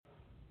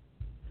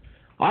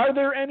Are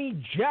there any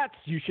Jets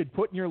you should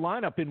put in your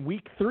lineup in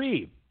Week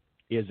 3?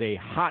 Is a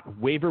hot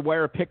waiver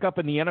wire pickup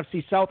in the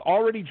NFC South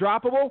already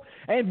droppable?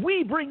 And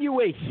we bring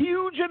you a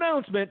huge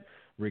announcement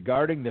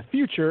regarding the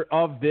future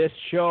of this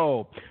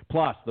show.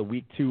 Plus, the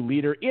Week 2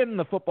 leader in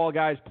the Football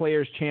Guys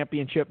Players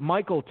Championship,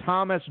 Michael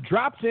Thomas,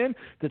 drops in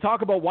to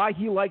talk about why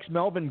he likes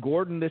Melvin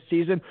Gordon this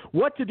season,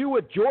 what to do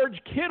with George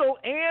Kittle,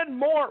 and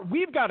more.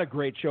 We've got a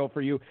great show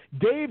for you.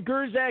 Dave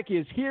Gerzak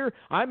is here.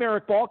 I'm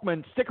Eric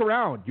Balkman. Stick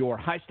around. Your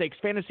high-stakes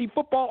fantasy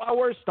football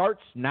hour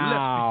starts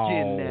now. Let's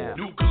begin now.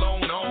 New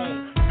cologne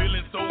on.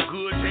 Feeling so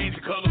good. Change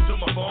the color to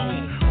my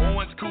phone.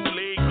 Orange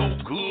Kool-Aid go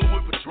good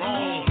with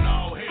Patron.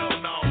 No,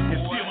 hell no. It's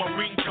still my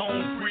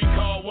ringtone. Free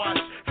car wash.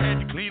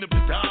 Had to clean up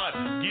the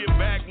Dodge. Give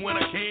back when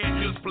I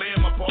can. Just playing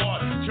my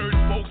part. Church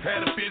folks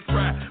had a fish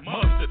fry.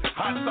 Mustard,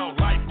 hot sauce,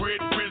 light bread,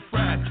 french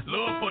fries.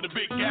 Love for the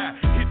big guy.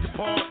 Hit the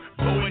park.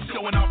 Blowing,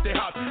 showing off their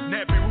house.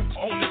 Nappy roof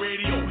on the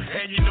radio.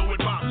 And you know it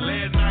popped.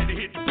 Last night they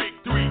hit the big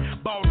 3.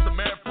 Bought some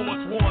Air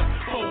Force One.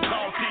 4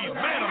 call teams.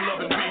 Man, I'm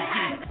loving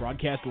BG.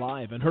 Broadcast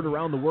live and heard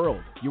around the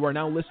world. You are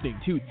now listening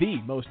to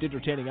the most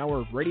entertaining hour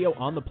of radio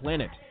on the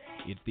planet.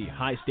 It's the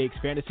High Stakes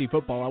Fantasy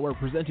Football Hour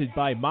presented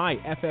by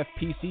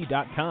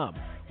MyFFPC.com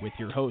with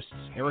your hosts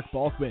Eric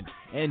Balkman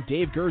and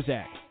Dave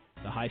Gerzak.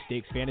 The High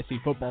Stakes Fantasy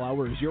Football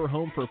Hour is your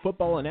home for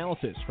football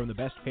analysis from the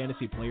best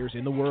fantasy players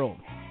in the world.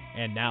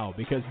 And now,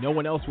 because no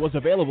one else was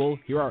available,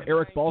 here are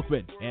Eric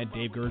Balkman and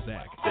Dave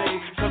Gerzak.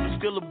 Cause I'm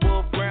still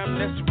above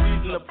ground, that's the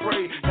reason I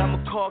pray. Got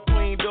my car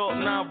cleaned up,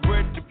 now I'm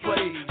ready to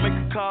play. Make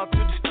a call to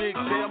the stick, say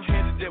I'm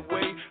headed that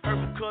way. Heard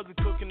my cousin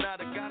cooking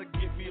out, I gotta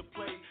get me a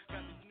plate.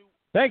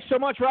 Thanks so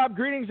much, Rob.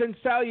 Greetings and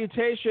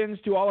salutations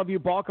to all of you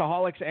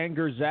Balkaholics and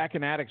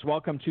Gerzakin addicts.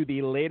 Welcome to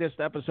the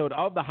latest episode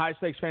of the High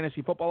Stakes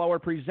Fantasy Football Hour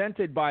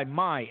presented by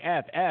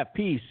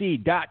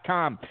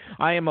MyFFPC.com.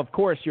 I am, of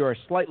course, your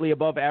slightly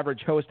above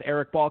average host,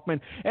 Eric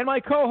Balkman, and my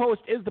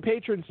co-host is the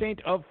patron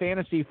saint of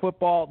fantasy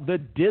football, the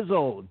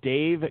Dizzle,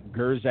 Dave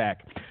Gerzak.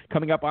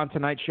 Coming up on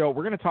tonight's show,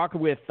 we're going to talk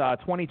with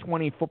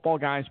 2020 Football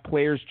Guys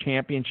Players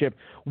Championship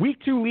Week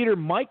 2 leader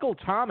Michael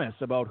Thomas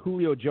about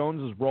Julio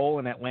Jones' role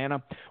in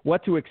Atlanta,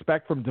 what to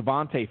expect from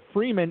Devontae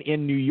Freeman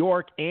in New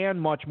York, and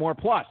much more.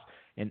 Plus,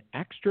 an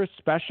extra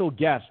special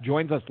guest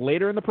joins us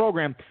later in the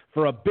program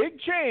for a big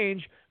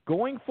change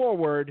going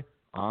forward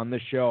on the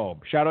show.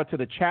 Shout out to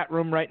the chat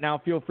room right now.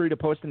 Feel free to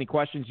post any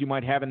questions you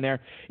might have in there.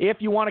 If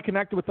you want to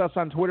connect with us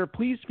on Twitter,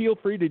 please feel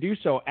free to do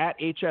so at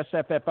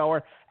HSFF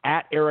Hour,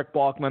 at Eric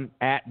Balkman,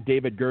 at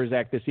David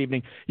Gerzak this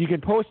evening. You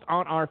can post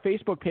on our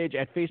Facebook page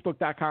at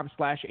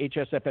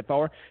facebook.com/HSFF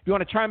Hour. If you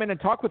want to chime in and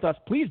talk with us,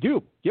 please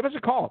do. Give us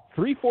a call,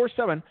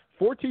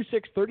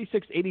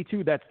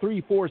 347-426-3682. That's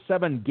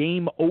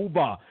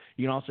 347-GAME-OVA.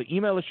 You can also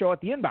email the show at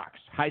the inbox,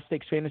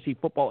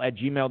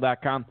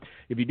 highstakesfantasyfootball@gmail.com.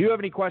 If you do have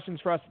any questions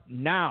for us,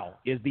 now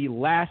is the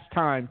last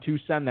time to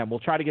send them. We'll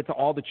try to get to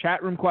all the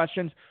chat room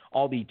questions,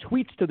 all the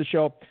tweets to the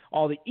show,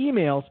 all the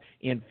emails,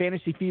 and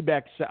fantasy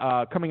feedbacks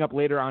coming up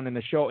later on in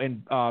the show.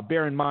 And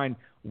bear in mind,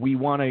 we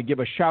want to give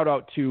a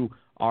shout-out to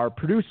our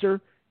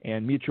producer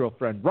and mutual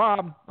friend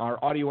Rob, our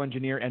audio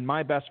engineer, and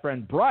my best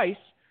friend Bryce,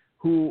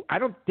 who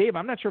Dave,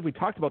 I'm not sure if we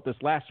talked about this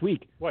last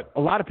week. What? A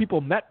lot of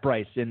people met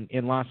Bryce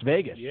in Las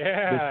Vegas.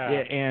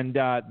 Yeah. And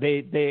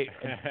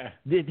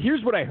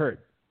here's what I heard.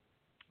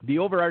 The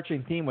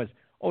overarching theme was,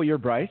 oh, you're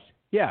Bryce?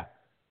 Yeah.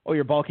 Oh,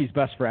 you're Balky's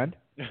best friend?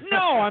 No,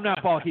 I'm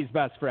not Balky's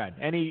best friend.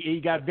 And he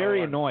got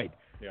very annoyed.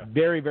 Yeah.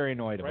 Very, very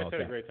annoyed about that.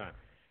 Bryce had a great time.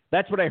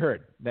 That's what I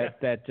heard. Lots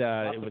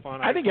of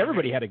fun. I think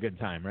everybody had a good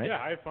time, right?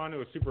 Yeah, I had fun. It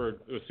was super.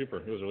 It was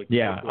really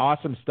cool.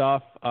 Awesome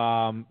stuff.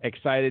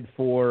 Excited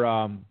for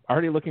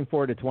already looking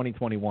forward to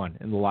 2021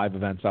 and the live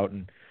events out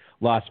in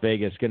Las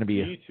Vegas. Going to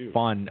be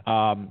fun.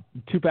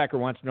 Two-Packer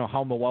wants to know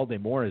how Mewelde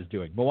Moore is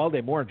doing.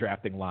 Mewelde Moore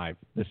drafting live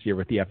this year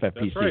with the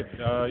FFPC. That's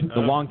right. The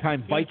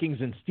longtime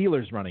Vikings and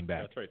Steelers running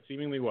back. That's right.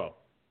 Seemingly well.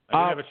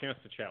 I didn't have a chance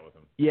to chat with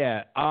him.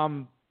 Yeah.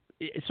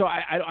 So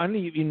I don't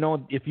even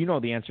know if you know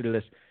the answer to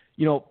this.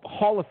 You know,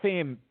 Hall of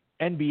Fame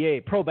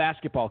NBA pro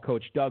basketball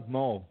coach Doug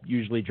Moe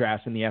usually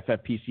drafts in the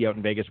FFPC out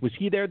in Vegas. Was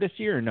he there this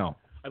year or no?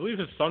 I believe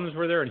his sons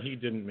were there and he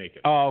didn't make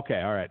it. Oh,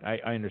 okay, all right.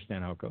 I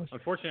understand how it goes.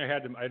 Unfortunately, I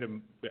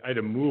had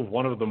to move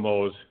one of the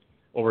Moes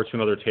over to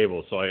another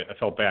table, so I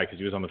felt bad because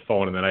he was on the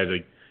phone, and then I had to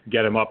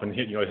get him up and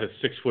hit. You know, his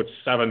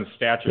 6'7"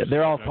 stature. Yeah,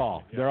 they're all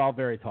tall. Yeah. They're all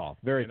very tall,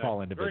 very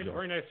tall individuals.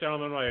 Very, very nice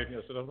gentleman. I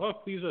said, "Oh,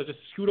 please just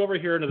scoot over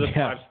here into this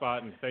live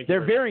spot and thank you."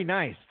 They're very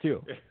nice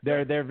too.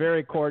 They're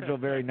very cordial,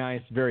 very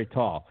nice, very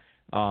tall.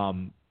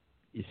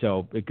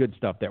 So good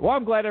stuff there. Well,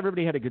 I'm glad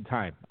everybody had a good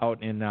time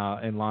out in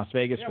Las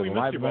Vegas for the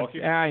live event.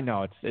 Yeah, I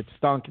know it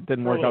stunk. It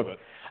didn't work out.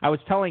 I was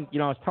telling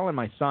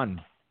my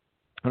son.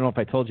 I don't know if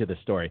I told you this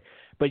story,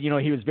 but he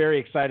was very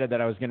excited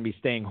that I was going to be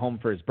staying home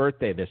for his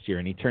birthday this year,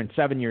 and he turned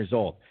 7 years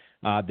old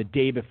the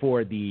day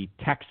before the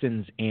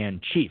Texans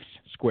and Chiefs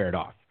squared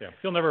off. Yeah,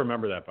 he'll never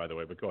remember that, by the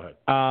way, but go ahead.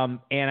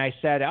 And I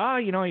said,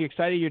 you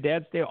excited your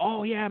dad's day?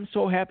 Oh, yeah, I'm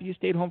so happy you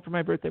stayed home for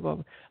my birthday. Blah,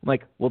 blah. I'm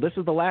like, well, this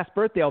is the last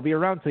birthday I'll be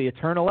around till you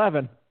turn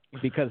 11,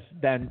 because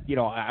then,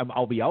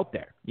 I'll be out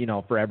there,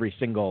 for every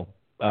single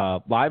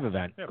live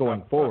event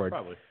going forward.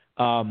 Probably.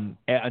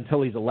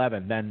 Until he's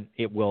 11, then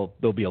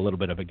there'll be a little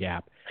bit of a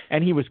gap,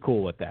 and he was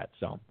cool with that.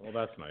 So. Well,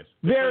 that's nice.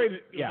 It was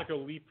like a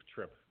leap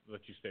trip that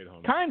you stayed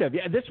home. Kind of,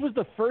 yeah. This was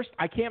the first.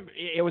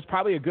 It was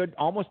probably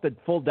almost a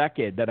full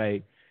decade that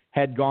I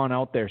had gone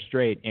out there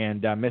straight,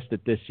 and missed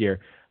it this year.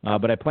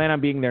 But I plan on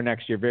being there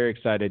next year. Very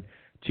excited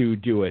to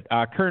do it.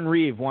 Kern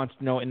Reeve wants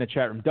to know in the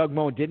chat room, Doug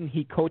Moe, didn't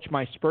he coach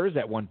my Spurs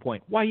at one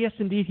point? Why, yes,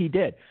 indeed he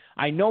did.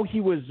 I know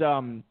he was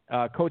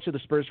coach of the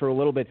Spurs for a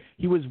little bit.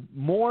 He was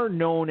more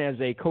known as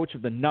a coach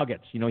of the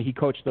Nuggets. You know, he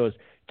coached those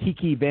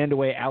Kiki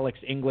Vandeweghe, Alex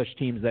English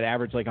teams that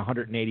averaged like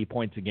 180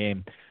 points a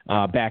game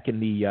back in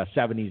the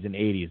 70s and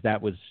 80s.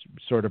 That was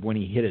sort of when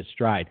he hit his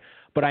stride.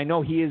 But I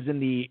know he's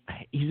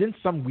in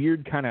some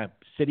weird kind of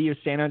City of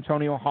San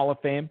Antonio Hall of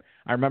Fame.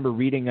 I remember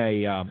reading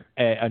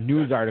a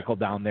news article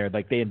down there,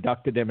 like they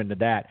inducted him into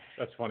that.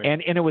 That's funny.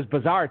 And it was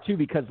bizarre too,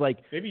 because like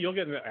maybe you'll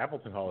get in the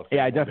Appleton Hall of Fame.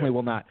 Yeah, I definitely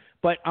will not.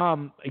 But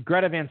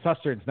Greta Van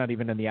Susteren's not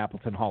even in the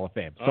Appleton Hall of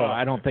Fame, so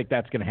I don't think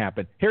that's going to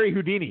happen. Harry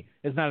Houdini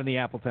is not in the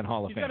Appleton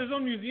Hall of Fame. He's got his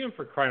own museum,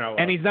 for crying out loud.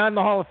 And he's not in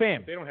the Hall of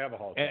Fame. They don't have a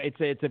Hall of Fame.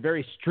 It's a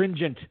very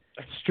stringent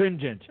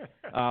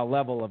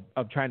level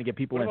of trying to get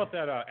people in. What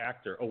about that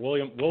actor?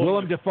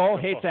 Willem Dafoe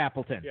hates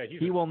Appleton. Yeah,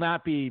 he will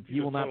not be. He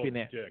will not be in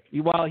that. Dick.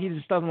 Well, he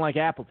just doesn't like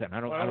Appleton. I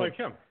don't like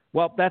him.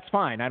 Well, that's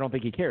fine. I don't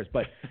think he cares.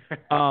 But he's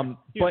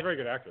a very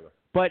good actor, though.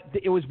 But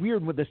it was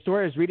weird with the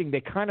story I was reading.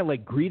 They kind of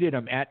like greeted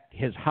him at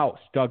his house,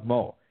 Doug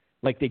Moe.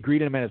 Like they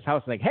greeted him at his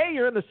house, like, "Hey,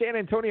 you're in the San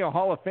Antonio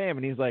Hall of Fame,"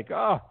 and he's like,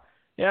 "Oh,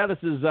 yeah, this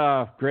is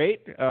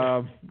great,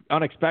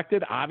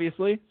 unexpected,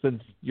 obviously,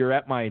 since you're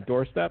at my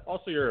doorstep."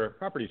 Also, your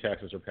property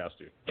taxes are past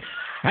due.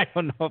 I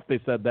don't know if they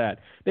said that.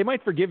 They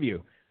might forgive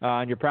you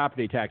on your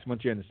property tax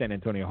once you're in the San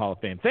Antonio Hall of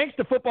Fame. Thanks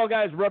to Football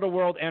Guys, Roto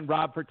World, and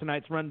Rob for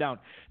tonight's rundown.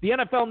 The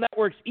NFL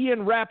Network's Ian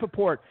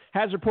Rappaport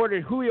has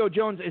reported Julio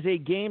Jones is a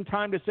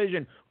game-time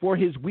decision for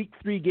his Week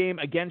 3 game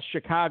against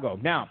Chicago.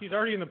 Now, he's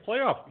already in the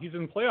playoff. He's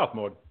in playoff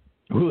mode.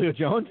 Julio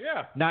Jones?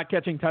 Yeah. Not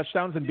catching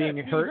touchdowns and being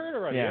hurt?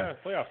 Already. Yeah,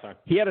 playoff time.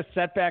 He had a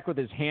setback with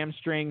his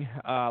hamstring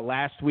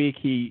last week.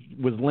 He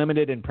was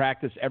limited in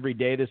practice every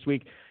day this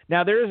week.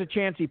 Now, there is a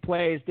chance he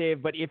plays,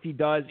 Dave, but if he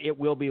does, it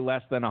will be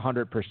less than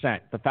 100%.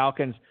 The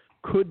Falcons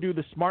could do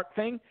the smart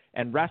thing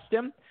and rest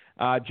him.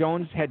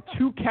 Jones had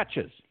 2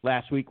 catches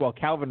last week, while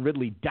Calvin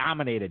Ridley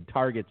dominated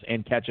targets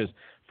and catches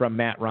from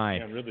Matt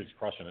Ryan. Yeah, Ridley's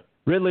crushing it.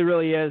 Ridley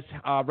really is.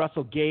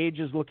 Russell Gage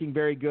is looking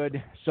very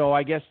good. So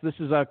I guess this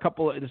is a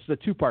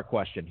 2-part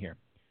question here.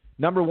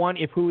 Number one,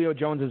 if Julio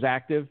Jones is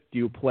active, do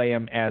you play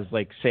him as,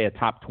 like, say, a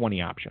top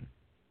 20 option?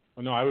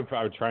 Well, no, I would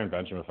try and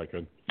bench him if I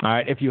could. All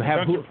right, if you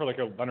have bench him for like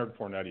a Leonard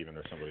Fournette even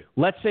or somebody.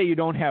 Let's say you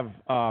don't have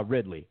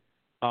Ridley.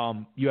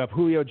 You have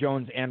Julio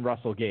Jones and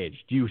Russell Gage.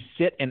 Do you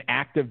sit an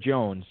active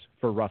Jones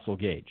for Russell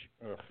Gage?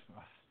 Ugh.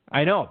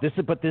 I know this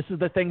is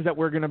the things that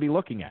we're going to be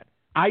looking at.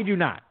 I do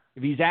not.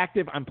 If he's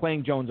active, I'm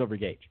playing Jones over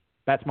Gage.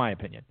 That's my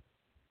opinion.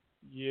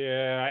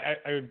 Yeah,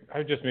 I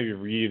would just maybe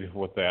read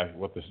what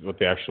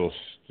the actual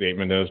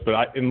statement is,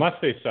 but unless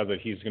they said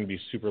that he's going to be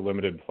super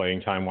limited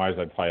playing time wise,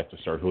 I'd probably have to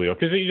start Julio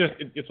because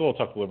it's a little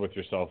tough to live with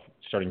yourself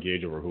starting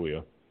Gage over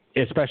Julio,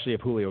 especially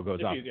if Julio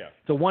goes up. Yeah.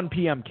 It's a 1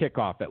 p.m.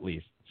 kickoff at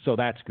least, so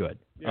that's good.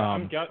 Yeah,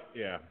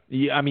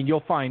 I mean,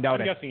 you'll find out.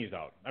 I'm guessing he's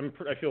out. I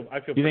feel.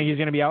 You think he's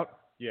going to be out?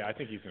 Yeah, I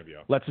think he's going to be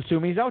out. Let's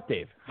assume he's out,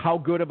 Dave. How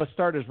good of a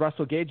start is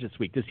Russell Gage this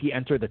week? Does he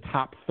enter the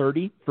top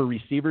 30 for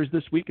receivers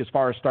this week as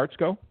far as starts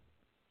go?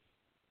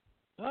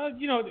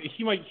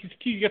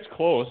 He gets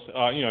close.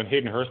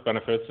 Hayden Hurst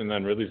benefits, and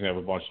then Ridley's going to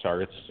have a bunch of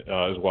targets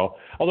as well.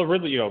 Although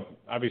Ridley,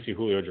 obviously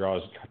Julio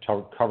draws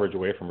coverage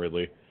away from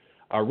Ridley.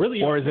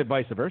 Or is it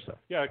vice versa?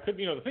 Yeah, it could.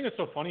 The thing that's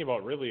so funny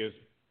about Ridley is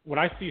when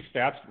I see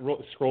stats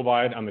scroll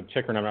by on the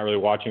ticker and I'm not really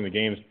watching the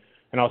games,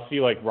 and I'll see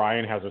like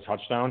Ryan has a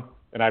touchdown,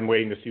 and I'm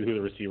waiting to see who the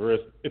receiver is.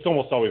 It's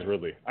almost always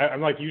Ridley. I'm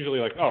like usually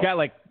like, oh, he's got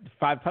like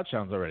 5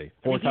 touchdowns already,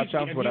 4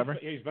 touchdowns, whatever.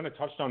 He's been a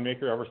touchdown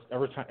maker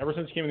ever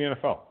since he came in the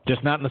NFL.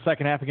 Just not in the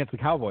second half against the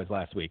Cowboys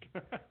last week.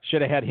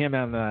 Should have had him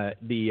on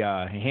the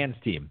hands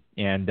team,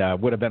 and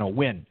would have been a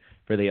win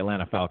for the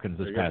Atlanta Falcons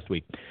this past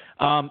week.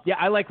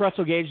 I like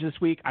Russell Gage this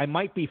week. I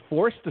might be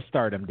forced to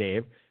start him,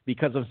 Dave,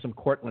 because of some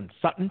Cortland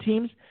Sutton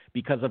teams,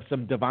 because of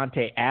some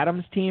Devontae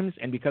Adams teams,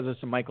 and because of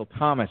some Michael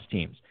Thomas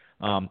teams.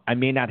 I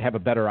may not have a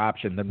better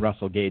option than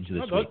Russell Gage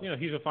this week.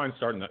 He's a fine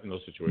start in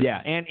those situations. Yeah,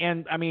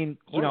 and I mean,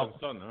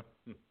 Sutton, huh?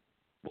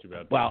 Too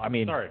bad. Well, I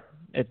mean, sorry.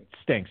 It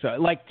stinks.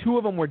 Like 2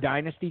 of them were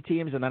dynasty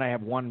teams, and then I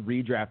have 1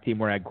 redraft team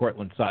where I had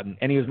Cortland Sutton,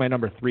 and he was my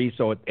number 3,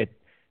 so it's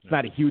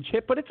not a huge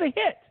hit, but it's a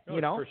hit.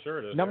 No, for sure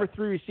it is. Number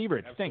 3 receiver,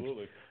 it stinks.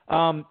 Absolutely.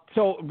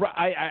 So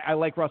I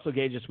like Russell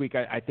Gage this week.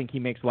 I think he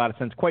makes a lot of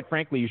sense. Quite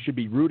frankly, you should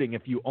be rooting,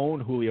 if you own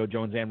Julio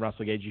Jones and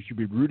Russell Gage, you should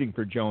be rooting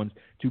for Jones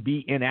to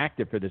be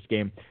inactive for this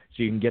game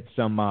so you can get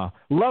some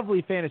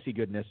lovely fantasy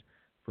goodness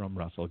from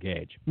Russell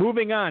Gage.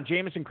 Moving on,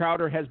 Jamison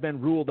Crowder has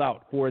been ruled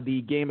out for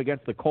the game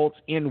against the Colts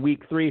in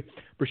Week 3.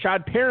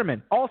 Brashad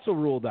Perriman also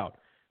ruled out.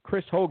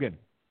 Chris Hogan,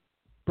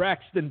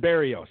 Braxton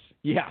Berrios.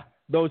 Yeah,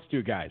 those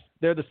two guys.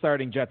 They're the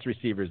starting Jets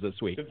receivers this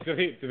week. Do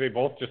they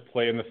both just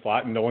play in the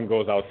slot and no one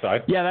goes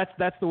outside? Yeah,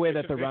 that's the way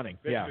that they're running.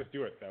 They yeah. just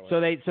do it that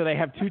way. So they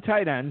have two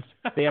tight ends.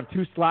 They have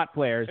two slot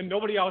players. And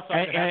nobody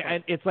outside.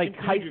 And it's like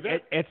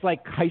it's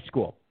like high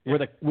school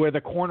where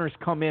the corners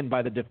come in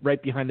by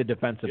right behind the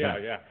defensive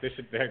end. Yeah.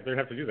 They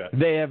have to do that.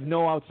 They have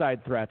no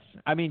outside threats.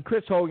 I mean,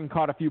 Chris Hogan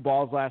caught a few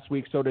balls last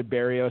week. So did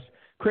Berrios.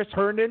 Chris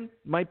Herndon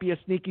might be a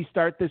sneaky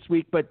start this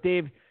week. But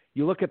Dave,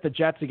 you look at the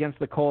Jets against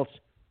the Colts.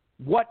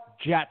 What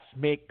Jets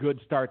make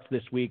good starts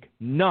this week?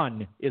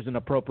 None is an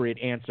appropriate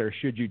answer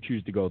should you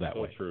choose to go that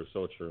way.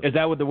 So true. Is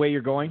that the way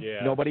you're going?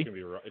 Yeah. Nobody?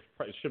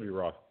 It should be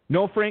rough.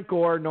 No Frank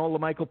Gore, no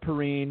LaMichael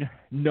Perrine,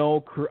 no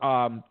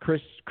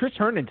Chris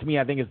Herndon, to me,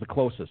 I think, is the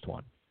closest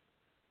one.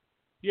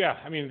 Yeah,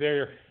 I mean,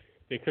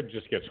 they could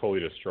just get totally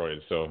destroyed.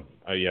 So,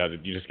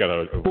 you just got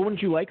to – But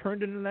wouldn't you like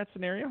Herndon in that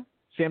scenario?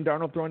 Sam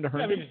Darnold throwing to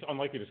Herndon? Yeah, I mean, it's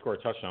unlikely to score a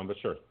touchdown, but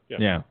sure.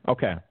 Yeah,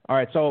 okay. All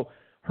right, so –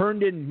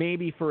 Herndon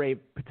maybe for a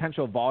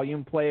potential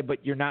volume play,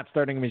 but you're not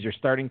starting him as your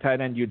starting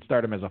tight end. You'd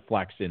start him as a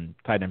flex in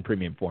tight end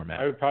premium format.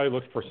 I would probably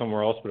look for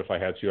somewhere else, but if I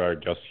had to, I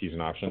would just he's an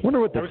option. I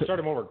would start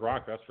him over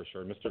Gronk, that's for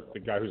sure. The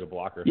guy who's a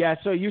blocker. Yeah,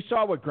 so you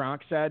saw what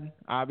Gronk said,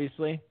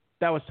 obviously.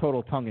 That was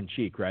total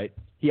tongue-in-cheek, right?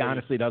 He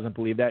honestly doesn't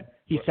believe that.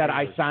 He said,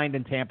 I signed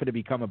in Tampa to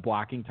become a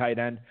blocking tight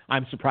end.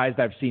 I'm surprised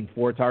I've seen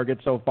 4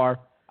 targets so far.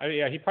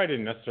 He probably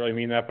didn't necessarily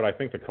mean that, but I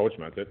think the coach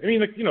meant it. I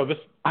mean, this.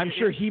 I'm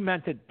sure he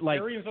meant it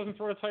like. Arians doesn't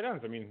throw to tight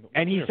ends. I mean.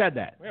 And he said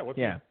that.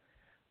 Yeah.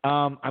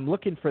 I'm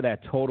looking for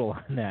that total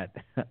on that.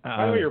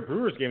 By the way, your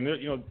Brewers game,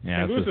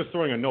 St. Louis is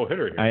throwing a no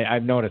hitter here.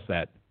 I've noticed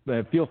that.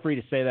 Feel free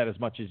to say that as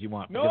much as you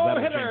want. No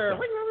hitter.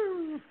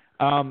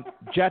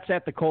 Jets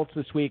at the Colts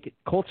this week.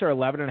 Colts are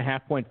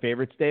 11.5-point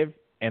favorites, Dave,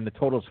 and the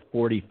total's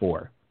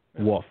 44.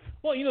 Woof.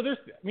 Well,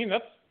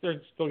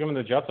 they're still giving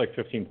the Jets like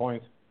 15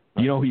 points.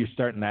 You know who you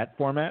start in that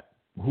format?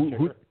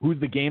 Who's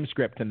the game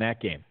script in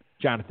that game?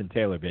 Jonathan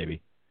Taylor, baby.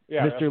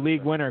 Yeah, Mr.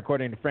 League winner,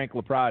 according to Frank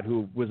LaPrade,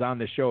 who was on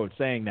the show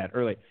saying that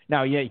early.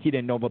 Now, he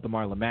didn't know about the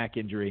Marlon Mack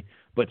injury,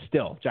 but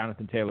still,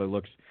 Jonathan Taylor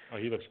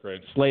he looks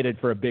great. Slated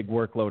for a big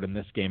workload in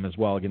this game as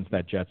well against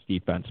that Jets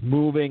defense.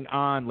 Moving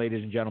on,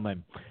 ladies and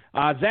gentlemen.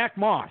 Zach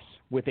Moss,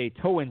 with a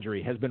toe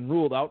injury, has been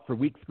ruled out for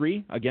Week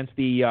 3 against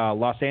the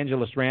Los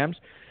Angeles Rams.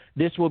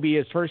 This will be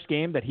his first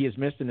game that he has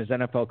missed in his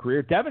NFL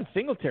career. Devin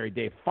Singletary,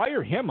 Dave,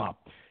 fire him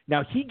up.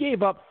 Now, he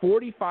gave up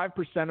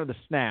 45% of the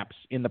snaps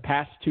in the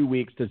past 2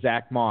 weeks to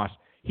Zach Moss.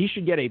 He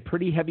should get a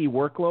pretty heavy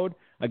workload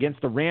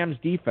against the Rams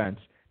defense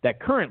that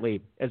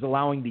currently is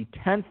allowing the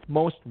 10th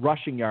most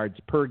rushing yards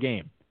per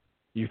game.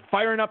 You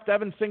firing up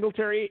Devin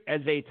Singletary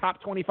as a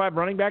top 25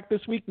 running back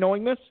this week,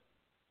 knowing this?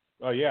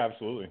 Yeah,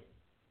 absolutely.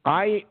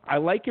 I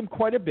like him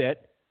quite a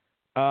bit,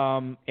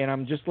 and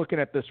I'm just looking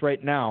at this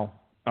right now.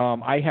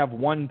 I have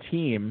one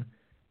team.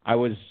 I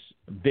was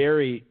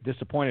very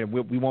disappointed.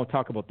 We won't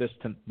talk about this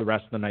the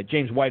rest of the night.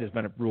 James White has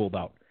been ruled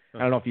out. I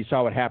don't know if you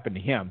saw what happened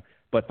to him,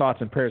 but thoughts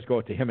and prayers go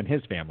to him and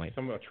his family.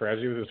 Some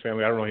tragedy with his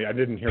family. I don't know. I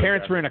didn't hear.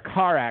 Parents were in a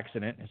car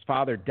accident. His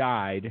father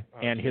died,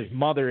 and his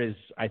mother is,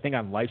 I think,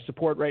 on life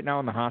support right now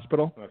in the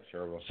hospital. That's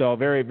terrible. So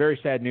very, very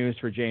sad news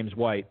for James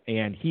White,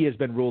 and he has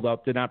been ruled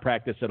out. Did not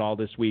practice at all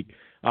this week.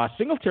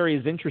 Singletary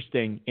is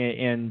interesting,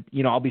 and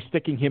I'll be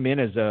sticking him in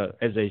as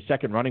a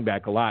second running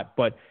back a lot.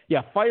 But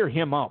yeah, fire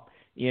him up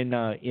in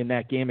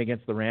that game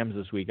against the Rams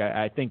this week.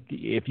 I think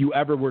if you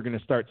ever were going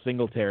to start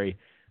Singletary,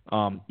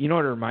 you know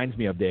what it reminds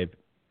me of, Dave,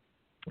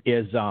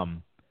 is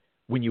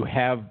when you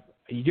have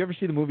 – did you ever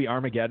see the movie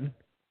Armageddon?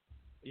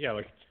 Yeah,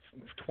 like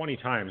 20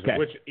 times, okay. Of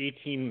which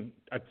 18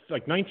 –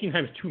 like 19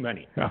 times too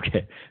many.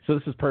 Okay, so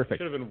this is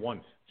perfect. Should have been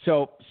once.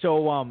 So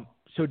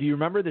do you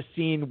remember the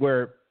scene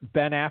where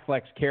Ben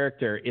Affleck's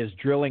character is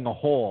drilling a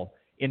hole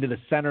into the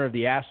center of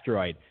the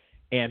asteroid,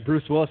 and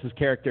Bruce Willis's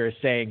character is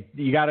saying,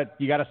 "You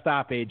gotta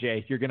stop,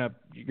 AJ. You're gonna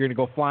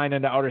go flying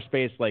into outer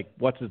space like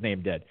what's his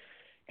name did."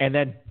 And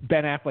then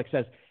Ben Affleck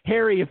says,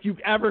 "Harry, if you've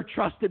ever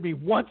trusted me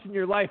once in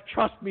your life,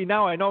 trust me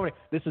now. I know."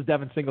 This is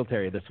Devin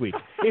Singletary this week.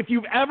 If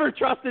you've ever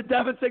trusted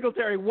Devin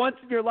Singletary once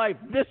in your life,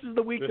 this is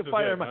the week to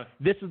fire him up.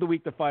 This is the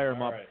week to fire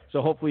him up. Right.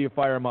 So hopefully you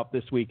fire him up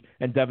this week,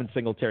 and Devin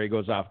Singletary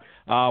goes off.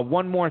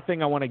 One more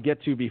thing I want to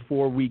get to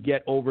before we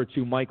get over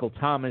to Michael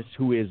Thomas,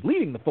 who is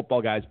leading the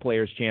Football Guys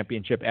Players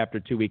Championship after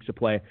 2 weeks of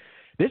play.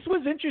 This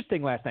was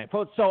interesting last night.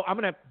 So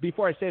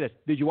before I say this,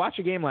 did you watch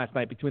a game last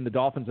night between the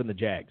Dolphins and the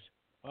Jags?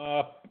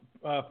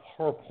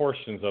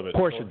 Portions of it.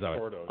 Portions of it.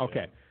 Sort of,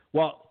 okay. Yeah.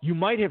 Well, you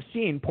might have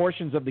seen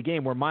portions of the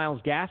game where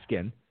Myles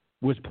Gaskin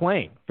was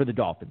playing for the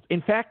Dolphins.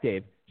 In fact,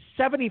 Dave,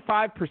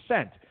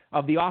 75%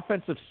 of the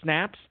offensive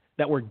snaps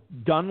that were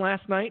done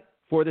last night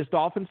for this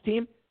Dolphins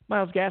team,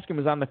 Myles Gaskin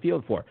was on the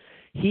field for.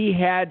 He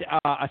had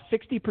a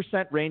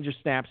 60% range of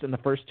snaps in the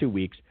first 2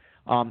 weeks.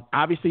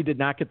 Obviously did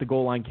not get the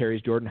goal line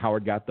carries. Jordan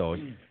Howard got those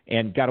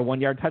and got a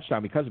 1-yard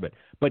touchdown because of it.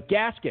 But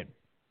Gaskin,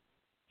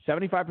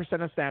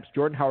 75% of snaps.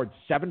 Jordan Howard,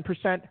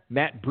 7%.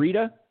 Matt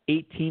Breida,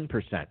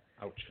 18%.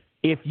 Ouch.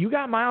 If you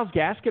got Myles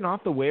Gaskin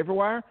off the waiver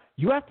wire,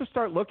 you have to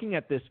start looking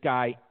at this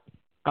guy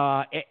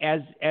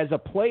as a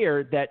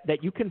player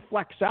that you can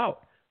flex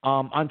out.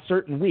 on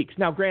certain weeks.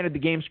 Now, granted, the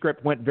game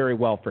script went very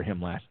well for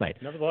him last night.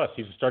 Nevertheless,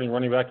 he's a starting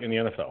running back in the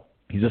NFL.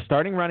 He's a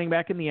starting running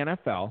back in the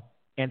NFL.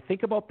 And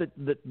think about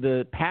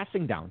the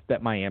passing downs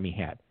that Miami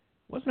had. It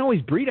wasn't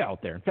always Breida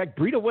out there. In fact,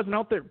 Breida wasn't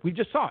out there. We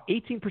just saw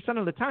 18%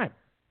 of the time.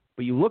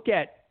 But you look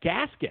at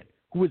Gaskin,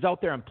 who was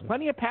out there on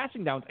plenty of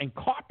passing downs and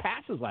caught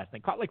passes last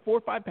night, caught like 4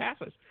 or 5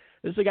 passes.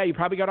 This is a guy you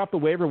probably got off the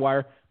waiver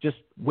wire. Just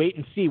wait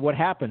and see what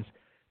happens.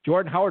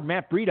 Jordan Howard,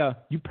 Matt Breida,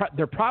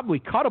 they're probably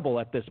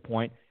cuttable at this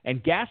point,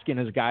 and Gaskin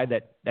is a guy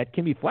that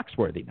can be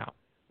flex-worthy now.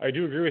 I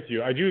do agree with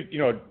you.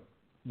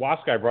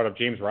 Wasp guy brought up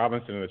James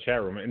Robinson in the chat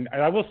room, and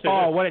I will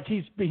say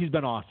he's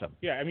been awesome.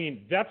 Yeah, I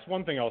mean, that's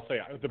one thing I'll say.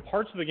 The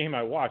parts of the game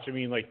I watch, I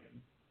mean, like,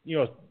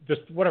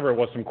 just whatever it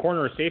was, some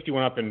corner or safety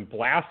went up and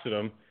blasted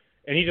him,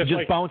 and he just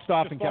bounced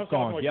off and kept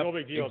going. Like, yep, no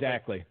big deal.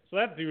 exactly. So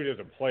that dude is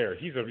a player.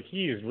 He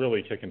is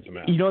really kicking some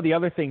ass. The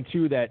other thing,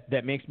 too,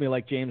 that makes me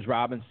like James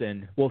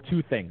Robinson, well,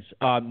 2 things.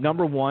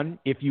 Number one,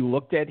 if you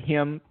looked at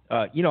him,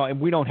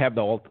 and we don't have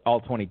the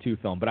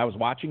all-22 film, but I was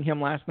watching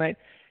him last night,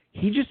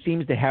 he just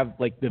seems to have,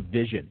 like, the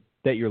vision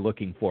that you're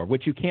looking for,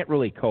 which you can't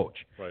really coach.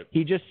 Right.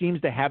 He just seems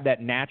to have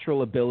that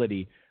natural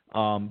ability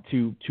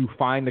to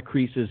find the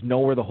creases, know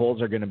where the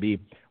holes are going to be,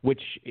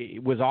 which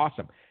was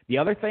awesome. The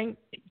other thing,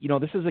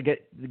 this is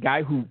a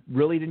guy who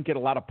really didn't get a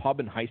lot of pub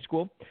in high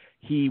school.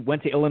 He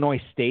went to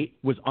Illinois State,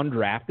 was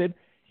undrafted.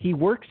 He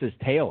works his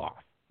tail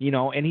off,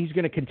 and he's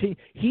going to continue.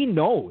 He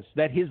knows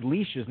that his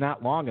leash is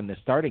not long in this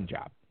starting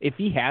job. If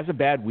he has a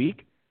bad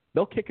week,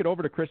 they'll kick it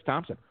over to Chris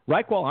Thompson,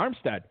 Raekwon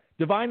Armstead,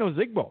 Devine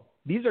Ozigbo.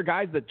 These are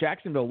guys that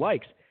Jacksonville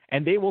likes,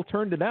 and they will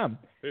turn to them.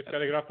 They just got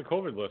to get off the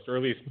COVID list, or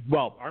at least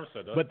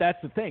Armstead does. But that's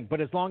the thing.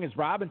 But as long as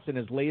Robinson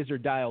is laser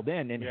dialed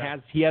in and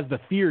he has the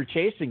fear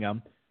chasing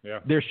him,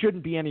 there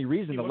shouldn't be any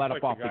reason to let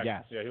up off the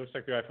gas. Yeah, he looks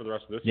like the guy for the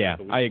rest of this year.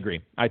 Yeah, I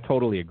agree. I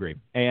totally agree.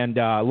 And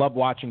I loved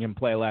watching him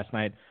play last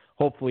night.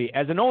 Hopefully,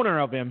 as an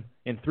owner of him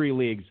in 3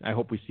 leagues, I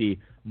hope we see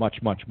much,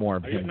 much more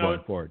of him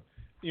going forward.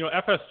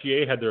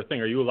 FSGA had their thing.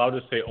 Are you allowed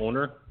to say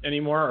owner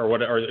anymore, or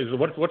what? Or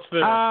what's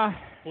the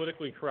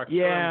politically correct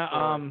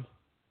term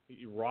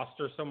for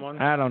roster someone?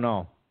 I don't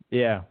know.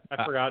 Yeah,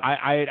 I forgot.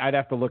 I'd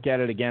have to look at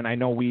it again. I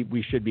know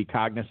we should be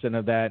cognizant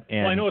of that.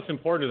 And I know it's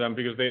important to them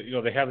because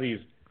they have these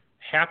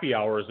happy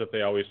hours that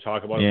they always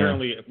talk about.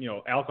 Apparently,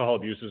 alcohol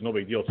abuse is no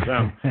big deal to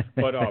them.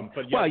 But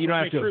well, you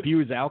don't have to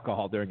abuse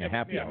alcohol during a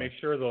happy hour. Yeah, make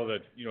sure though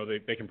that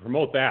they can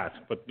promote that,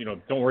 but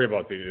don't worry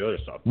about the other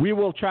stuff. We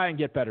will try and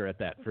get better at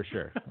that for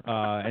sure,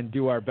 and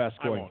do our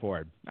best going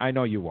forward. I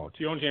know you won't.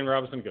 Do you own James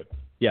Robinson? Good.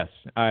 Yes,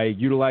 I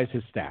utilize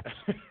his stats.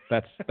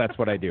 That's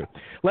what I do.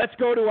 Let's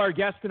go to our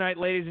guest tonight,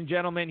 ladies and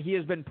gentlemen. He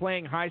has been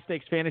playing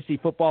high-stakes fantasy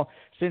football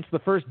since the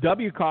first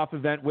WCOF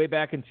event way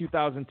back in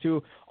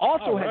 2002.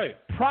 Also has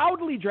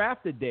proudly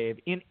drafted, Dave,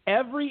 in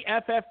every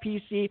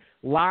FFPC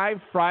live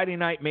Friday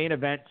night main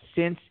event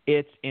since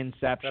its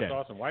inception. That's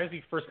awesome. Why is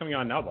he first coming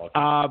on now,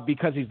 Balky?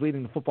 Because he's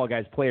leading the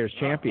Footballguys Players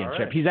Championship.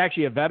 Right. He's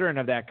actually a veteran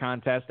of that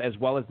contest, as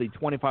well as the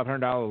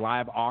 $2,500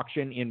 live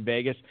auction in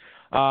Vegas.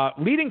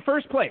 Leading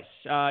first place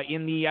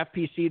in the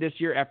FPC this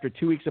year after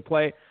 2 weeks of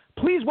play.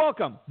 Please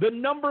welcome the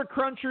Number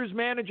Crunchers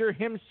manager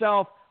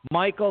himself,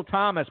 Michael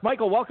Thomas.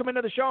 Michael, welcome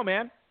into the show,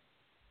 man.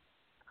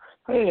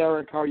 Hey,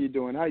 Eric. How are you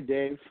doing? Hi,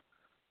 Dave.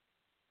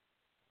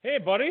 Hey,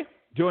 buddy.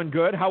 Doing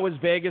good. How was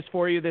Vegas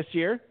for you this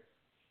year?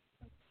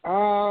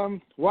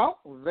 Well,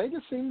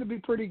 Vegas seemed to be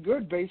pretty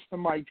good based on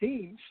my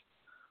teams,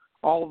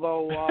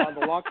 although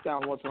the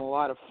lockdown wasn't a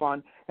lot of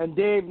fun. And,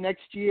 Dave,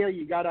 next year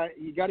you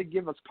gotta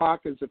give us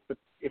Parkers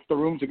if the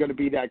rooms are going to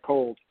be that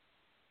cold.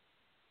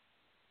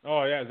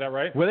 Oh, yeah, is that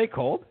right? Were they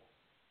cold?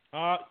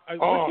 They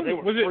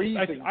were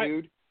freezing,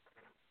 dude.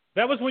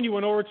 That was when you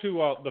went over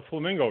to the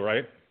Flamingo,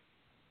 right?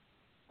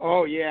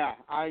 Oh, yeah.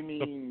 I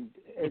mean,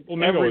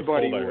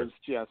 everybody was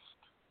just...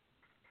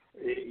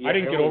 Yeah, I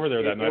didn't get over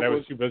there that night. I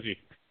was too busy.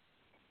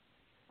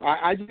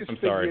 I just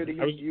figured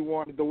you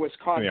wanted the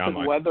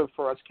Wisconsin weather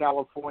for us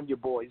California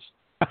boys.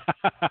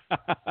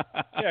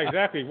 Yeah,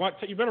 exactly.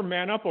 You better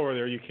man up over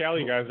there. You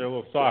Cali guys are a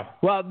little soft.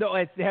 Well, no,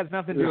 it has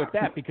nothing to do with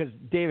that because,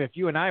 Dave, if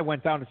you and I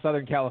went down to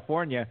Southern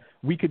California,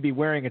 we could be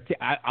wearing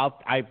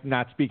I'm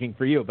not speaking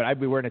for you, but I'd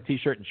be wearing a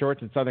T-shirt and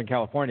shorts in Southern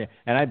California,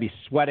 and I'd be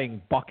sweating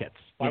buckets.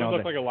 I would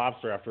look like a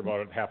lobster after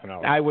about half an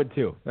hour. I would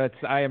too.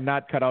 I am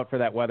not cut out for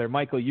that weather.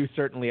 Michael, you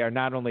certainly are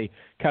not only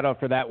cut out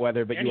for that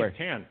weather, but you are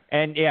tan.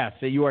 And yes,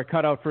 so you are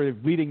cut out for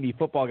leading the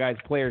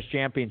Footballguys Players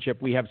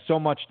Championship. We have so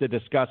much to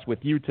discuss with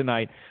you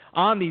tonight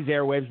on these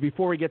airwaves.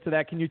 Before we get to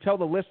that, can you tell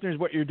the listeners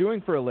what you're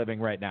doing for a living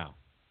right now?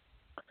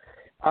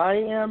 I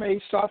am a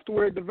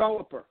software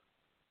developer.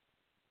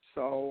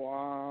 So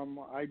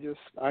I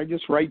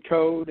just write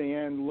code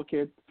and look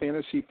at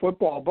fantasy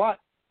football. But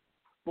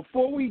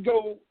before we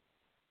go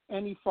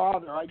any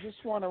farther, I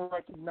just want to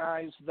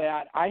recognize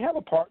that I have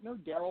a partner,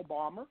 Daryl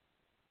Balmer,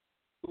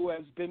 who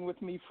has been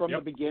with me from the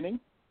beginning.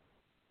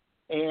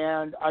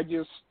 And I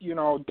just,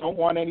 don't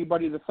want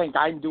anybody to think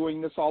I'm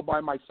doing this all by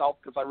myself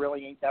because I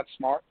really ain't that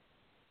smart.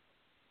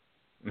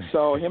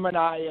 So him and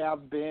I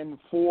have been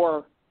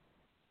for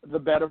the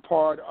better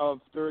part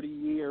of 30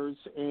 years,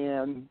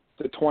 and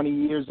the 20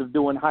 years of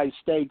doing high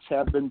stakes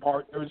have been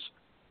partners,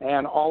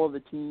 and all of the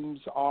teams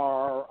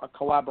are a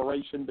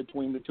collaboration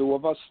between the two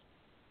of us.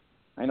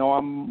 I know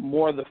I'm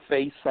more the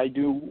face. I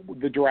do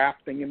the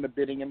drafting and the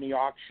bidding and the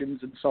auctions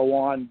and so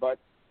on, but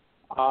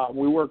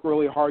we work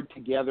really hard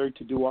together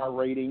to do our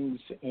ratings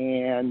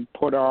and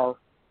put our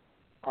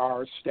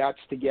stats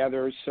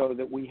together so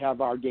that we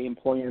have our game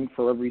plan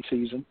for every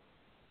season.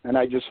 And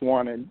I just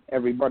wanted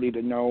everybody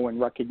to know and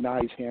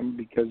recognize him,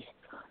 because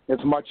as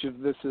much as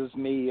this is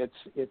me,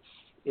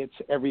 it's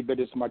every bit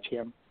as much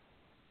him.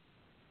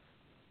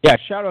 Yeah,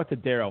 shout out to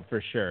Daryl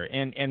for sure.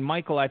 And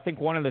Michael, I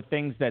think one of the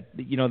things that,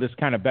 this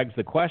kind of begs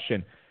the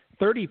question,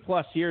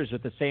 30-plus years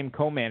with the same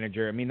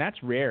co-manager, I mean,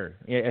 that's rare,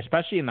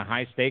 especially in the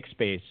high-stakes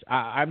space.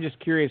 I'm just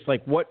curious,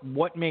 like,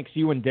 what makes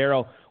you and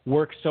Daryl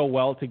work so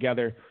well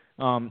together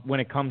when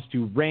it comes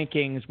to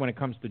rankings, when it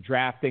comes to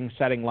drafting,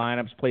 setting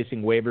lineups,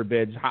 placing waiver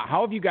bids?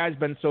 How have you guys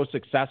been so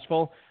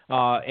successful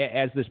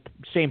as this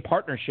same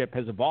partnership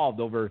has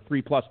evolved over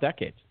 3+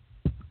 decades?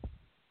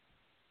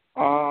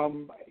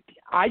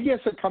 I guess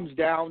it comes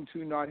down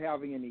to not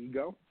having an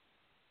ego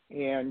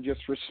and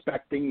just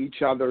respecting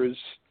each other's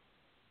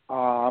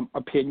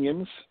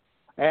opinions,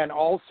 and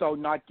also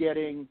not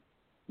getting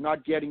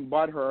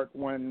butthurt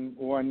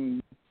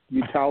when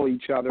you tell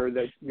each other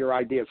that your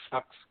idea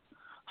sucks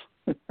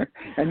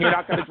and you're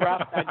not going to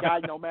draft that guy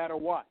no matter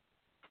what.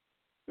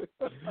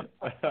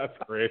 That's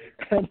great.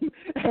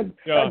 And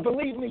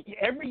believe me,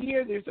 every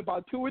year there's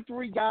about 2 or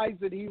 3 guys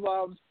that he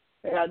loves,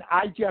 and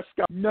I just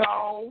go,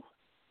 no.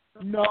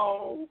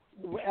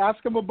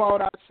 Ask him about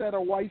our center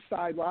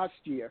Whiteside last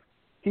year.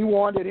 He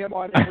wanted him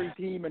on every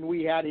team, and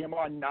we had him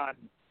on none.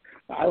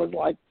 I was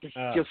like,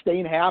 just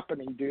ain't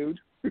happening, dude.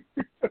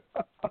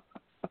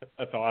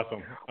 That's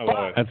awesome. I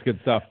love it. That's good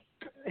stuff.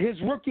 His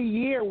rookie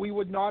year, we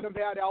would not have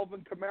had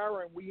Alvin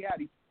Kamara, and we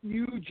had a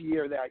huge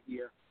year that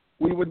year.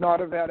 We would not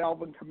have had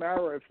Alvin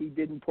Kamara if he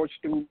didn't push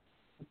to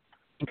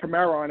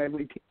Kamara on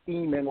every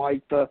team in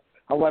like the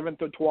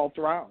 11th or 12th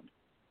round.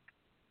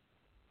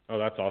 Oh,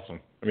 that's awesome.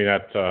 I mean,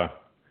 that's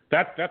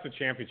a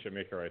championship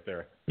maker right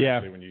there. Yeah.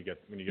 When you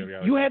get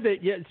you had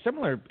the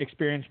similar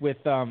experience with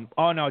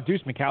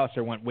Deuce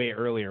McAllister went way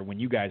earlier when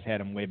you guys had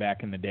him way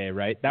back in the day,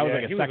 right? That was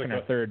like a second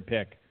or third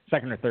pick.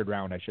 Second or third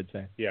round, I should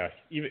say. Yeah.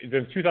 Even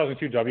the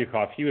 2002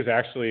 WCOF,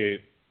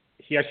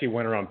 he actually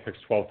went around picks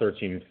 12,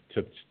 13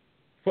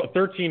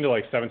 to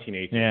like 17,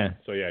 18. Yeah.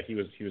 So yeah, he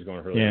was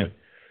going really good.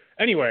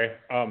 Anyway,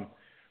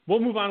 we'll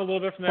move on a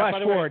little bit from that.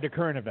 Flash forward to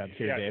current events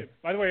here, Dave.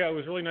 By the way, it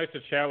was really nice to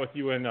chat with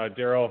you and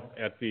Daryl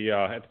at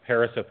the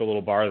Paris at the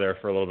little bar there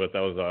for a little bit. That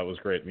was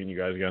great meeting you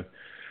guys again.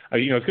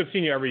 It's good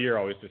seeing you every year,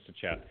 always just to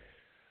chat.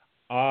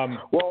 And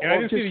I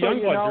didn't see the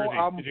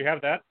Youngblood jersey. Did you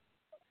have that?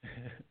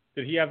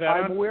 Did he have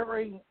that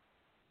on?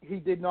 He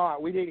did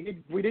not. We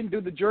didn't do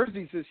the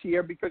jerseys this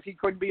year because he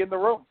couldn't be in the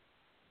room.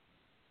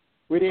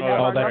 We didn't have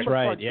our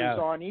number punchers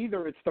on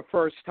either. It's the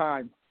first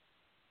time.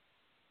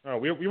 Oh,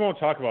 we won't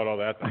talk about all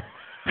that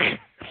then.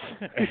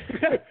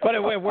 But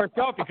it worked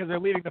out because they're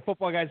leading the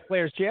Football Guys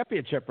Players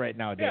Championship right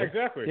now, Dave. Yeah,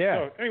 exactly.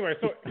 Yeah. So anyway,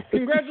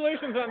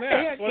 congratulations on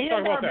that. Let's talk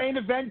about our main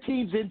event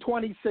team's in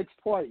 26th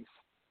place.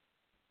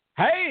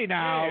 Hey,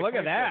 now look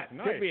at that.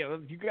 Nice.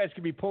 You guys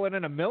could be pulling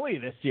in $1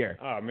 million this year.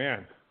 Oh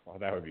man. Oh,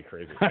 that would be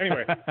crazy.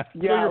 Anyway,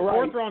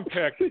 fourth round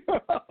pick.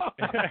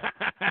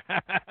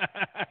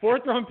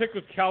 Fourth round pick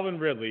was Calvin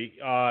Ridley.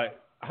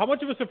 How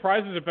much of a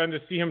surprise has it been to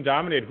see him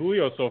dominate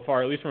Julio so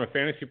far, at least from a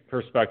fantasy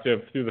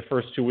perspective, through the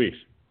first 2 weeks?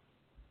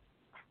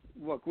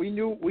 Look, we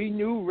knew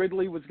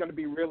Ridley was going to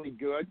be really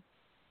good.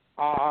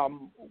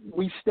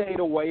 We stayed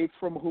away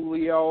from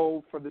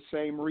Julio for the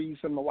same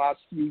reason the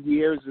last few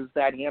years, is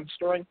that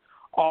hamstring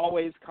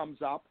always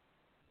comes up.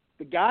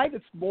 The guy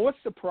that's more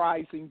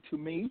surprising to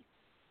me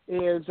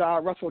is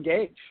Russell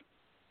Gage,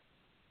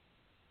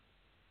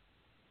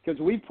 because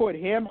we put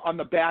him on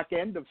the back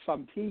end of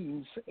some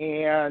teams,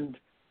 and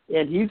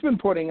he's been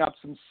putting up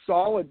some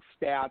solid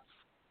stats.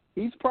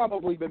 He's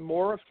probably been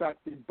more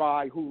affected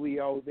by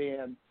Julio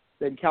than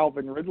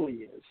Calvin Ridley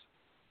is.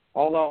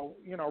 Although,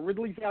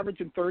 Ridley's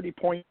averaging 30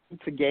 points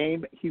a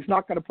game, he's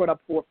not going to put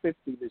up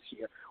 450 this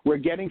year. We're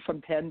getting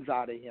some 10s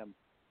out of him.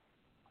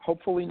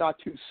 Hopefully not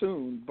too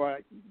soon,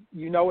 but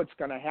it's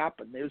going to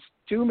happen. There's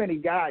too many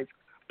guys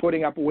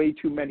putting up way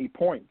too many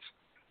points.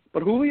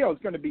 But Julio's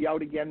going to be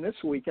out again this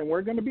week, and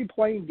we're going to be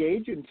playing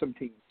Gage in some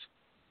teams.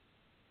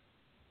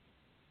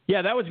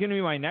 Yeah, that was going to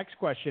be my next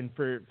question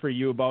for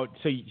you about.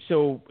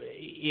 So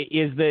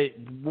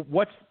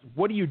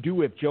what do you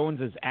do if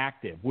Jones is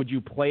active? Would you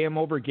play him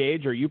over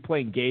Gage, or are you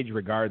playing Gage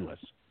regardless?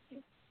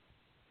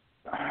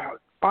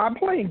 I'm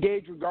playing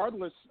Gage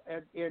regardless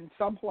in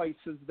some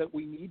places that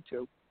we need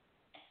to.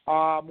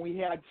 We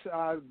had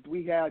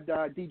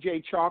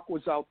DJ Chalk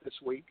was out this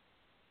week.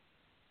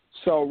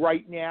 So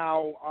right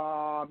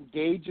now,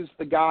 Gage is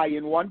the guy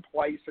in one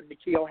place, and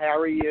N'Keal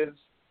Harry is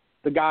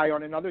the guy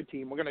on another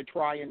team. We're going to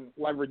try and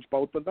leverage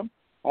both of them,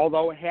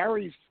 although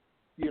Harry's,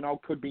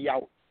 could be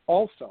out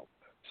also.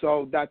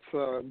 So that's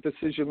a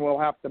decision we'll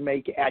have to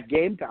make at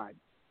game time.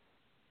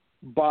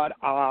 But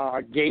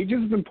Gage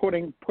has been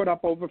put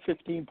up over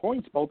 15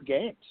 points both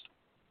games.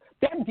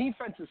 That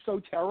defense is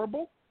so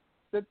terrible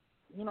that,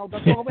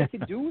 that's all they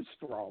can do is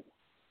throw.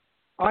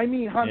 I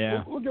mean,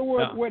 look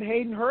at what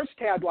Hayden Hurst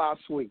had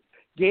last week.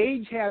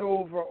 Gage had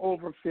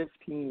over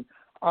 15.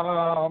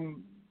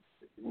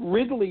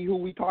 Ridley, who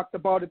we talked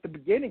about at the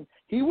beginning,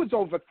 he was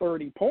over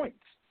 30 points.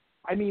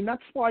 I mean,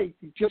 that's like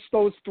just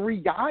those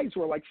three guys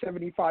were like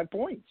 75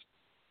 points.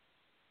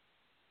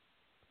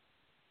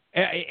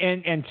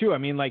 And too, I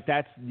mean, like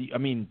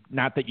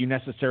not that you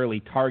necessarily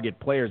target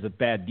players with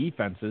bad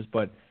defenses,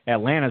 but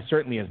Atlanta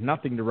certainly has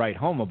nothing to write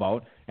home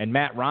about. And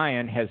Matt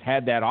Ryan has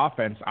had that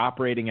offense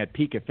operating at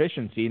peak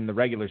efficiency in the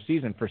regular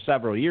season for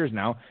several years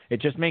now.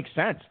 It just makes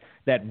sense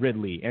that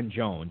Ridley and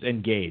Jones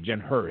and Gage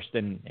and Hurst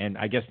and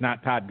I guess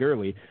not Todd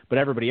Gurley, but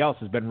everybody else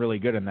has been really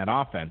good in that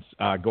offense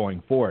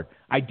going forward.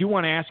 I do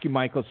want to ask you,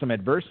 Michael, some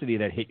adversity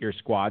that hit your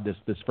squad,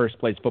 this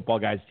first-place Football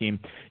Guys team.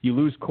 You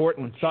lose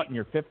Cortland Sutton,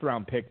 your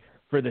fifth-round pick,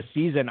 for the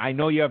season. I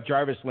know you have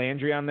Jarvis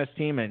Landry on this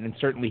team, and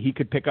certainly he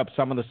could pick up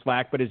some of the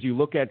slack, but as you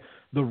look at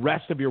the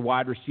rest of your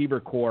wide receiver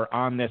core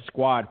on this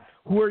squad,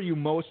 who are you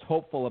most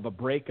hopeful of a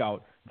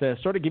breakout to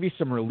sort of give you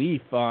some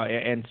relief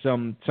and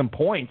some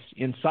points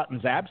in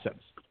Sutton's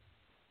absence?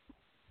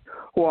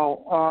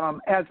 Well,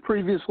 as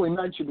previously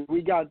mentioned,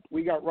 we got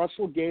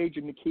Russell Gage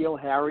and N'Keal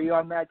Harry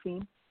on that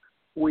team.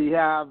 We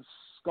have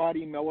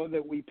Scotty Miller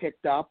that we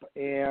picked up,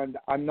 and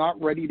I'm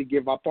not ready to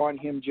give up on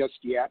him just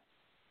yet.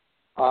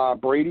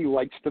 Brady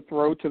likes to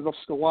throw to the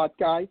slot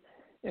guy,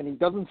 and he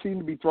doesn't seem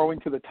to be throwing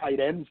to the tight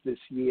ends this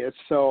year.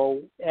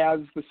 So as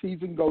the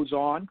season goes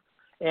on,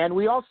 and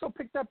we also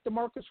picked up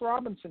DeMarcus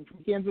Robinson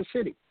from Kansas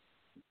City,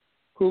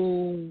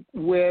 who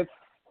with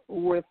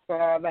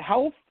the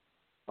health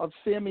of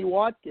Sammy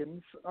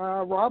Watkins,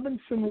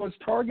 Robinson was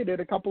targeted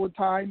a couple of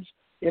times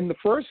in the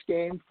first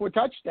game for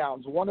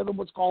touchdowns. One of them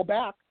was called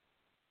back.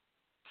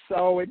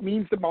 So it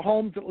means that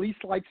Mahomes at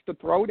least likes to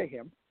throw to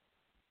him.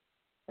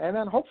 And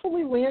then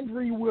hopefully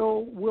Landry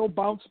will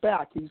bounce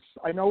back.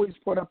 I know he's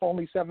put up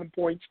only 7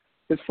 points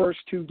his first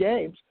two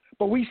games,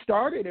 but we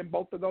started in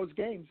both of those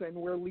games, and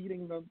we're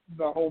leading the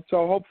whole.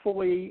 So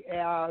hopefully,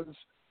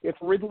 if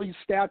Ridley's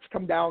stats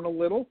come down a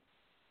little,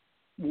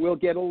 we'll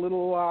get a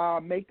little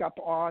makeup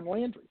on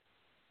Landry.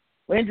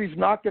 Landry's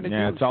not going to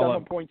do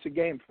 7 points a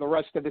game for the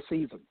rest of the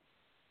season.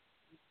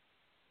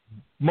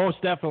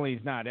 Most definitely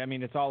he's not. I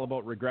mean, it's all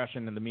about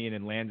regression in the mean,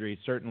 and Landry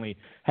certainly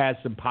has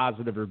some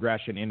positive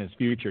regression in his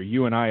future.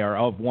 You and I are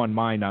of one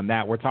mind on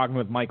that. We're talking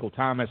with Michael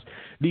Thomas,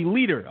 the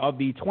leader of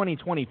the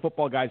 2020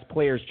 Football Guys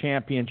Players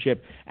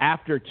Championship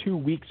after 2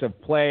 weeks of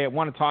play. I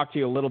want to talk to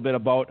you a little bit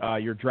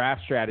about your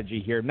draft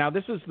strategy here. Now,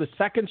 this is the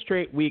second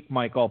straight week,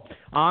 Michael,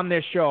 on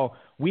this show.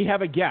 We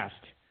have a guest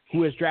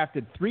who has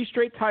drafted 3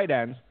 straight tight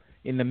ends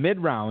in the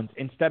mid-rounds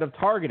instead of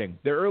targeting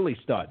the early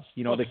studs,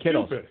 the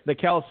Kittles, the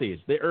Kelseys,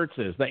 the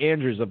Ertzes, the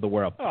Andrews of the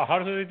world. Oh, how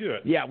do they do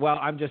it? Yeah, well,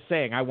 I'm just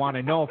saying, I want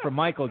to know from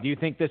Michael, do you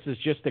think this is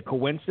just a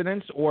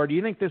coincidence, or do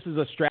you think this is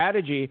a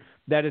strategy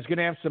that is going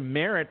to have some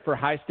merit for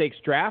high-stakes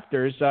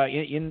drafters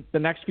in the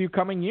next few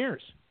coming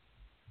years?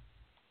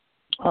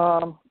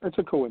 It's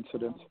a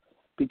coincidence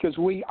because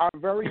our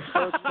very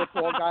first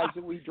football guys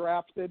that we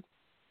drafted,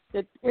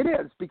 it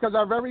is, because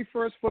our very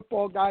first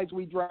football guys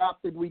we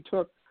drafted, we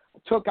took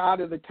out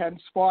of the 10th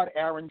spot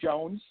Aaron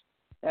Jones,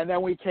 and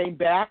then we came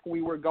back.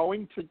 We were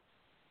going to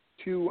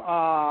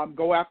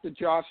go after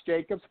Josh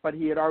Jacobs, but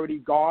he had already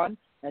gone,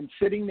 and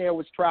sitting there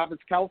was Travis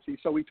Kelce,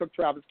 so we took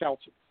Travis Kelce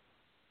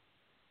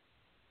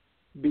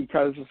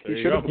because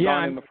he should have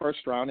gone in the first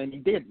round, and he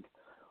didn't.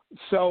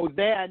 So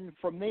then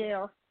from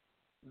there,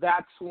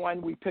 that's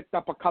when we picked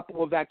up a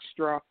couple of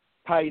extra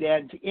tight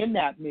ends in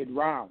that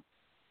mid-round.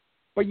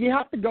 But you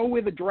have to go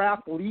where the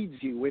draft leads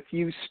you. If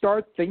you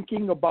start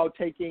thinking about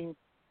taking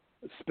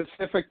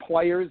specific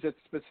players at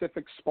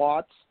specific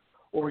spots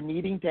or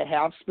needing to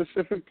have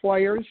specific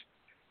players,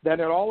 then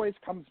it always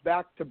comes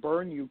back to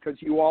burn you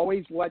because you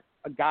always let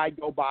a guy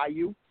go by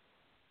you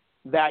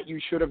that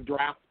you should have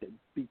drafted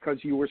because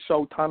you were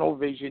so tunnel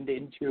visioned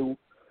into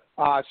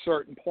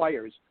certain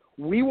players.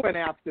 We went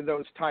after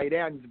those tight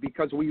ends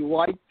because we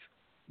liked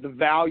the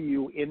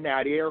value in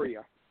that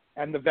area.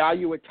 And the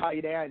value at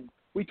tight end,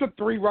 we took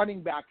 3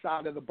 running backs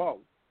out of the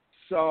boat.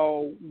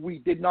 So we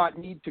did not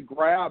need to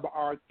grab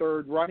our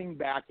third running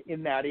back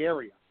in that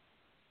area.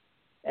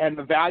 And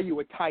the value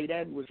at tight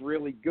end was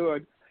really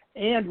good.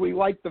 And we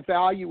liked the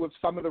value of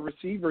some of the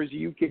receivers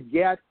you could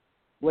get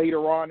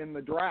later on in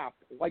the draft,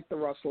 like the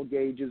Russell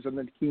Gages and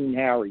the N'Keal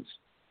Harrys.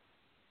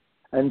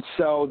 And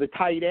so the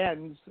tight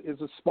ends is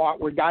a spot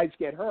where guys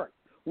get hurt.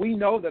 We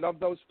know that of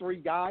those 3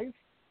 guys,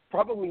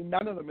 probably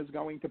none of them is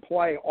going to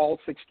play all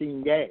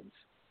 16 games.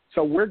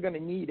 So we're going to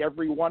need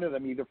every one of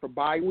them either for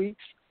bye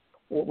weeks.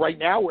 Well, right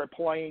now we're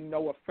playing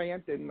Noah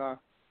Fant in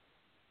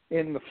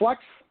the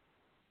flex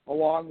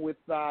along with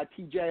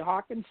T.J.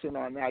 Hawkinson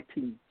on that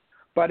team.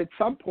 But at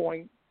some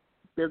point,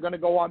 they're going to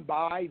go on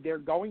bye. They're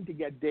going to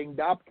get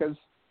dinged up because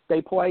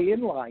they play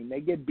in line.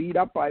 They get beat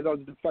up by those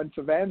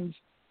defensive ends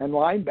and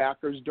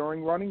linebackers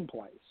during running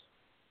plays.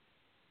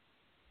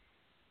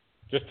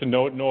 Just to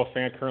note, Noah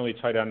Fant currently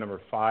tight end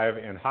number 5,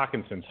 and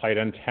Hawkinson tight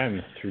end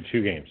 10 through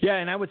 2 games. Yeah,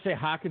 and I would say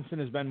Hawkinson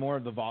has been more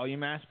of the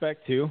volume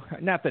aspect too.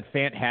 Not that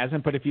Fant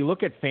hasn't, but if you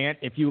look at Fant,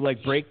 if you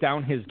break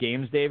down his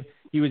games, Dave,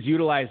 he was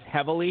utilized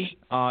heavily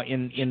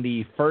in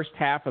the first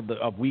half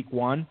of week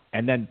 1,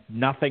 and then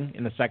nothing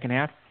in the second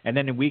half, and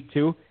then in week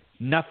 2.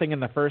 Nothing in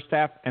the first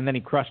half, and then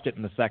he crushed it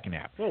in the second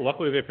half. Well,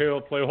 luckily they play a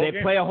whole game.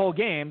 They play a whole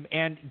game,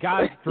 and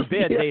God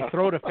forbid they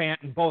throw to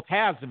Fant in both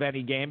halves of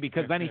any game,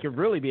 because then he could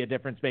really be a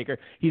difference maker.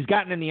 He's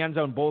gotten in the end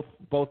zone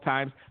both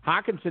times.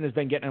 Hawkinson has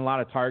been getting a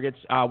lot of targets.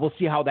 We'll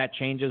see how that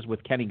changes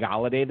with Kenny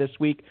Golladay this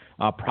week,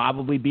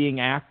 probably being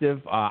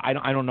active. I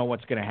don't know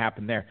what's going to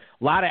happen there.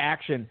 A lot of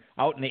action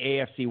out in the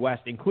AFC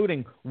West,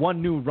 including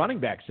one new running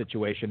back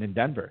situation in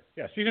Denver.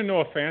 Yeah, speaking of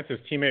Noah Fant, his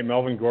teammate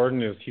Melvin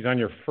Gordon he's on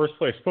your first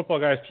place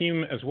Football Guys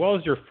team as well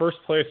as your first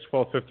place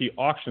 1250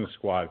 auction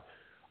squad.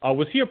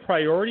 Was he a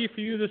priority for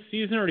you this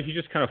season, or did he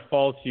just kind of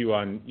fall to you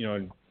on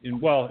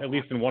at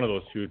least in one of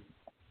those two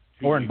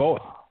or in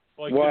both?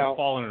 Well, he didn't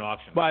fall in an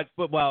auction. But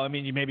I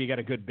mean, maybe you got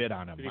a good bid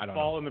on him. Did he I don't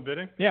fall know. in the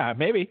bidding? Yeah,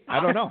 maybe.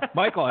 I don't know.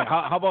 Michael,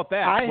 how about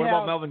that? What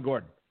about Melvin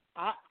Gordon?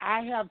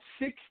 I have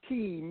 6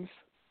 teams.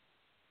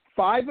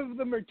 5 of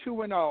them are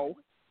 2-0.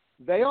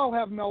 They all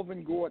have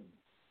Melvin Gordon.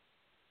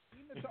 The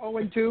team that's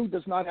 0-2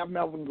 does not have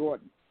Melvin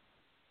Gordon.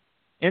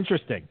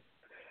 Interesting.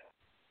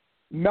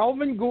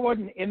 Melvin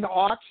Gordon in the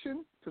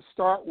auction, to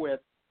start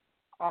with,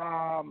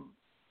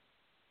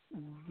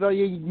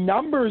 the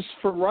numbers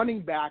for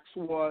running backs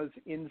was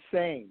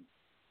insane.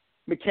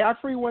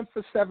 McCaffrey went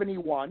for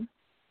 71.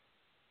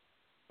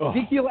 Oh.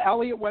 Ezekiel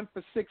Elliott went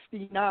for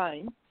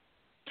 69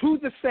 to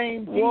the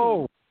same team.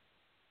 Whoa.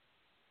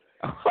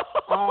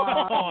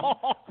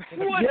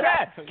 What's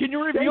that? Can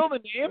you reveal the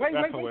name?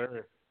 That's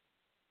hilarious.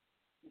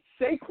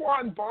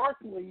 Saquon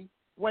Barkley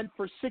went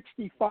for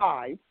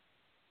 65.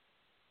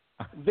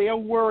 There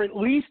were at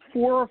least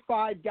 4 or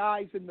 5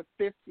 guys in the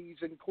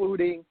 50s,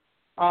 including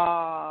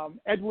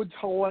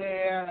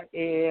Edwards-Helaire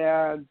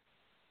and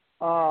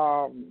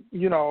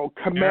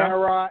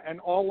Kamara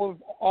and all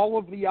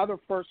of the other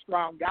first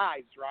round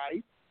guys.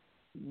 Right?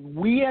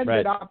 We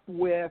ended up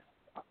with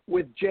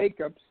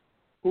Jacobs,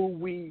 who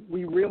we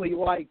really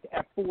liked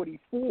at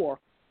 44,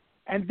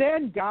 and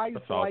then guys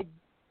like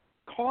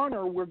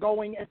Connor were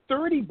going at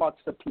 $30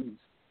 a piece,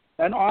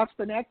 and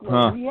Austin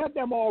Eckler. We had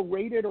them all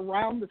rated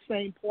around the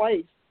same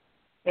place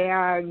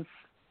as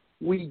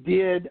we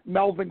did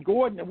Melvin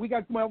Gordon, and we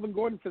got Melvin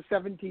Gordon for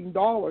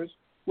 $17,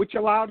 which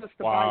allowed us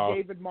to buy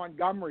David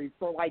Montgomery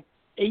for like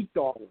 $8.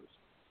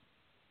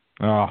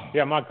 Oh.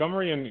 Yeah,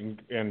 Montgomery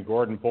and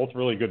Gordon, both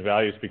really good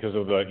values because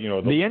of the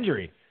injury. The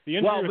injury the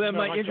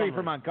injury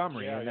for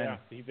Montgomery. Yeah.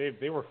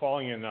 They were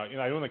falling in.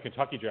 I know in the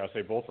Kentucky drafts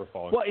they both were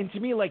falling. Well, and to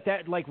me, like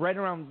that, like right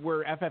around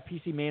where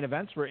FFPC main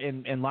events were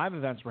and live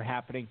events were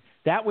happening,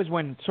 that was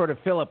when sort of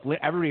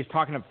everybody's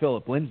talking of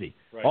Philip Lindsay.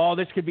 Right. Oh,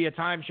 this could be a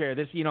timeshare.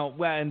 This,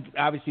 and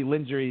obviously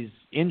Lindsay's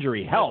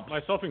injury helped.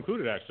 Myself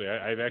included, actually.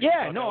 I've actually.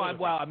 Yeah,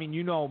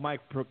 no, my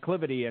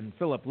proclivity and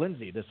Philip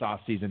Lindsay this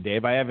offseason,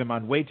 Dave. I have him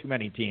on way too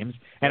many teams,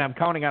 and I'm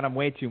counting on him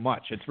way too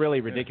much. It's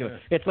really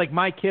ridiculous. It's like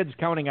my kids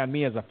counting on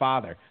me as a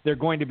father. They're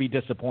going to be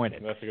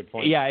disappointed. That's a good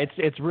point. Yeah,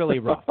 it's really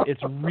rough.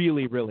 It's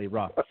really, really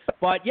rough.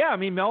 But yeah, I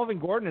mean, Melvin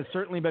Gordon has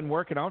certainly been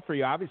working out for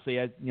you. Obviously,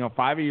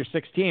 5 of your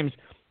 6 teams,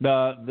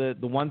 the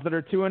ones that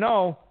are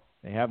 2-0.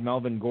 They have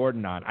Melvin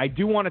Gordon on. I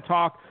do want to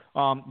talk,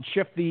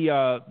 shift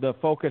the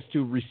focus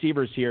to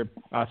receivers here,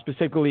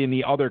 specifically in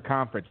the other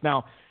conference.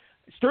 Now,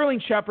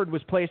 Sterling Shepard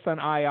was placed on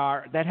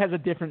IR. That has a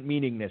different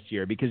meaning this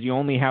year because you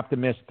only have to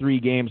miss 3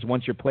 games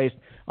once you're placed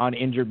on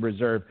injured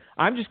reserve.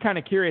 I'm just kind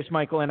of curious,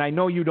 Michael, and I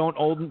know you don't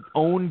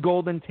own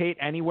Golden Tate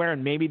anywhere,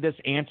 and maybe this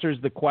answers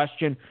the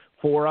question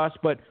for us,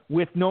 but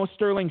with no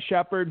Sterling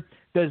Shepard,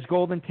 does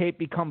Golden Tate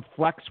become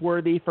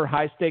flex-worthy for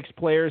high-stakes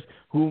players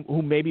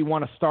who maybe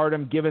want to start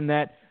him, given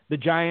that the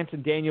Giants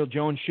and Daniel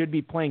Jones should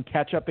be playing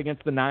catch-up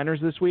against the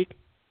Niners this week?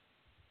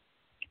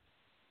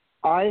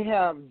 I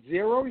have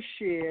 0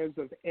 shares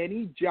of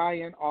any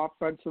Giant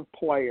offensive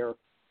player,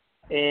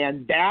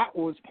 and that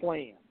was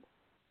planned.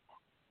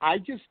 I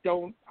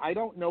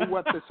don't know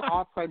what this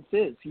offense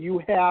is.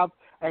 You have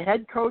a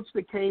head coach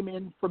that came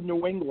in from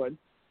New England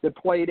that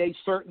played a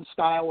certain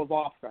style of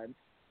offense,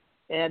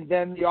 and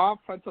then the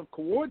offensive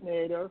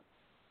coordinator,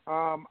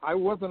 I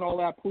wasn't all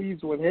that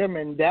pleased with him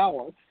in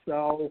Dallas,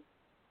 so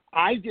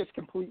I just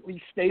completely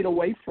stayed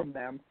away from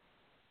them.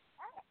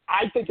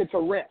 I think it's a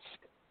risk.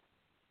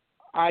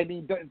 I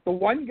mean, the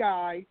one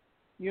guy,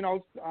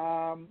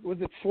 was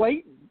it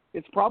Slayton?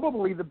 It's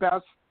probably the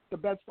best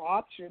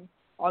option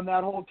on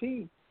that whole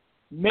team.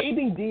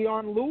 Maybe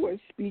Dion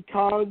Lewis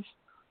because,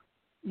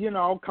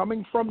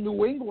 coming from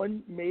New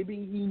England,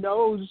 maybe he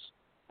knows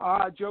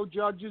Joe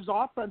Judge's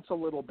offense a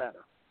little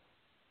better.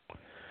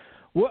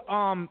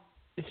 Well,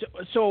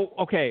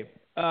 okay.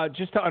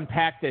 Just to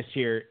unpack this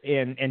here,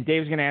 and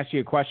Dave's going to ask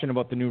you a question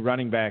about the new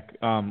running back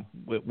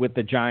with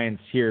the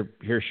Giants here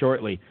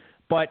shortly.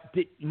 But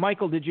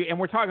Michael, did you? And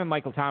we're talking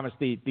Michael Thomas,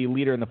 the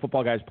leader in the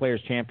Football Guys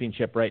Players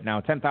Championship right now.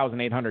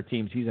 10,800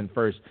 teams. He's in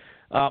first.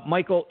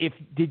 Michael,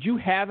 did you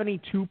have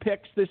any 2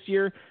 picks this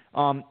year?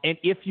 And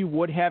if you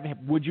would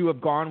you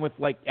have gone with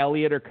like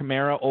Elliott or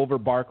Kamara over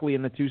Barkley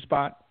in the 2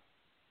 spot?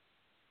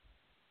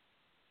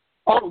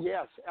 Oh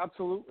yes,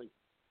 absolutely.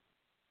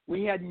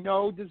 We had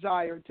no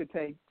desire to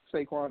take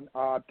Saquon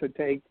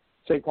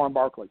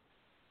Barkley.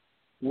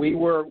 We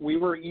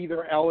were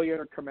either Elliott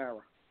or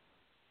Kamara.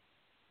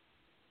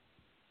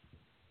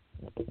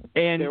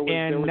 And there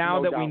was now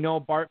no that doubt. we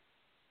know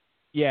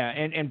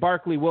and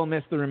Barkley will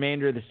miss the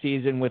remainder of the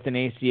season with an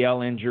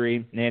ACL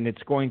injury, and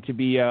it's going to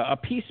be a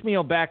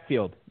piecemeal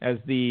backfield, as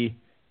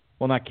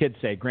not kids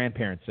say,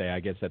 grandparents say, I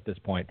guess, at this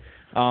point.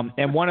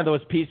 And one of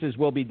those pieces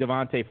will be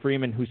Devontae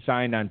Freeman, who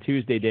signed on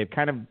Tuesday, Dave.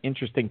 Kind of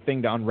interesting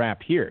thing to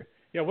unwrap here.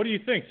 Yeah, what do you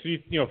think? So,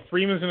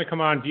 Freeman's going to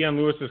come on. Deion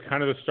Lewis is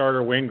kind of the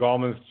starter. Wayne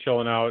Gallman's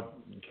chilling out,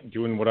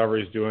 doing whatever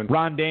he's doing.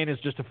 Ron Dane is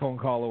just a phone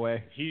call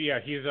away. He's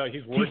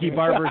working. Tiki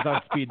Barber's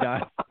on speed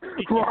dial.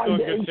 He's doing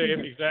good shape,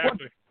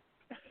 exactly.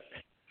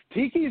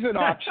 Tiki's an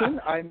option.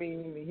 I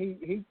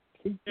mean,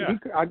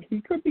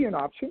 he could be an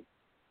option.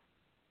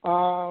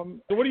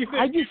 So what do you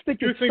think? I just think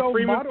it's so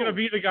Freeman's muddled. going to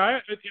be the guy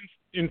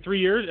in 3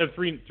 years?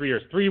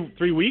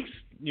 3 weeks?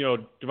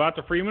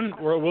 Devonta Freeman,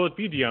 or will it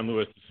be Deion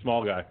Lewis, the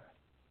small guy?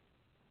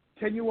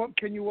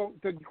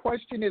 The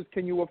question is,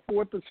 can you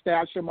afford to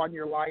stash him on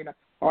your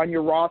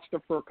roster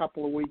for a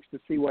couple of weeks to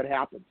see what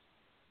happens?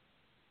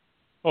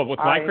 Oh, with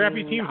my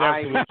crappy teams,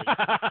 absolutely.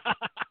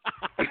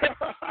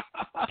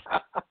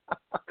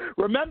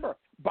 Remember,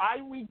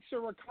 bye weeks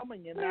are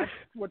coming, and that's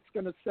what's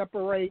going to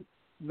separate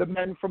the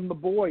men from the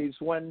boys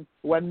when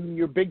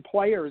your big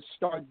players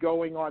start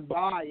going on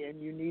bye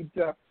and you need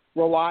to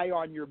rely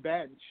on your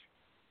bench.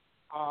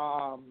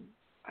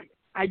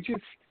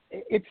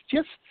 It's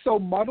just so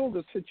muddled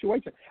a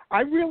situation.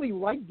 I really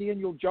liked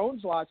Daniel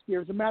Jones last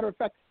year. As a matter of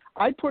fact,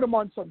 I put him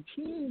on some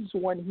teams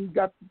when he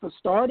got the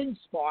starting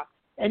spot,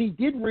 and he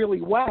did really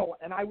well.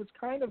 And I was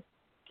kind of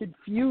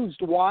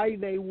confused why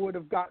they would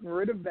have gotten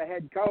rid of the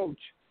head coach,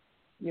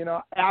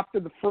 after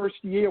the first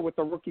year with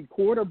the rookie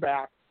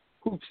quarterback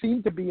who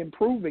seemed to be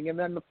improving. And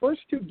then the first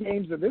 2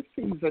 games of this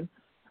season,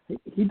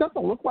 he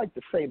doesn't look like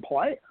the same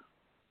player.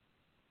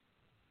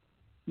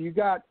 You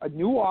got a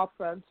new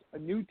offense, a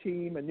new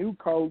team, a new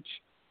coach,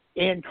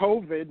 and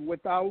COVID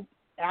without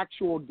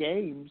actual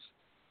games.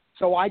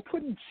 So I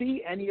couldn't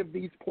see any of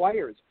these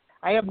players.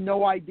 I have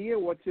no idea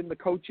what's in the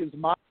coach's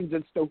minds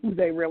as to who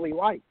they really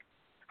like.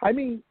 I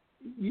mean,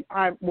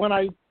 when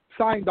I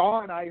signed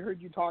on, I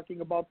heard you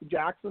talking about the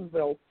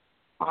Jacksonville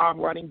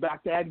running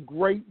back. They had a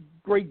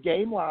great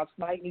game last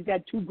night, and he's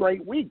had 2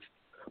 great weeks.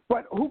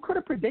 But who could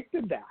have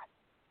predicted that?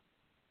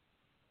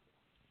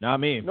 Not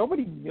me.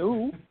 Nobody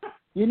knew.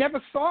 You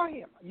never saw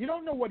him. You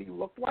don't know what he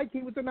looked like.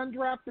 He was an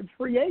undrafted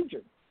free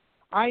agent.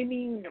 I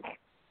mean,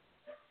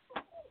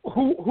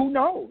 who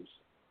knows?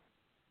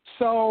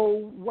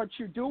 So what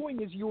you're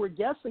doing is you were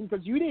guessing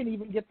because you didn't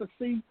even get to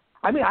see.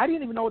 I mean, I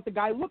didn't even know what the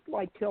guy looked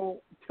like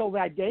till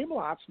that game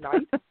last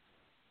night.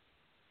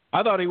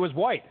 I thought he was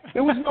white.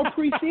 There was no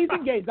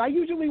preseason games. I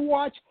usually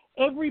watch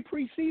every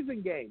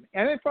preseason game.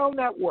 NFL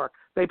Network,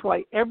 they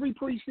play every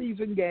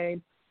preseason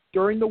game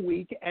during the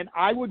week, and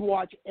I would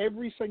watch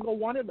every single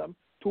one of them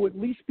to at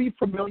least be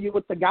familiar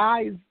with the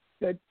guys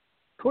that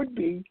could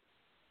be,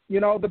 the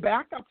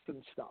backups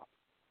and stuff.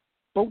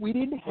 But we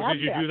didn't have.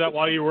 Did you do that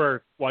while you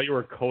were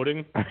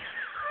coding?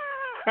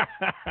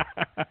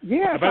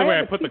 Yeah. By the way,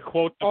 I put the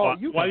quote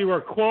while you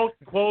were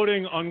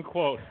quoting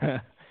unquote.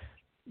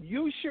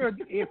 You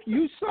should. If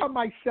you saw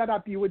my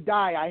setup, you would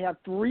die. I have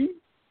three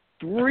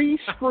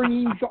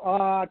screens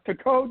to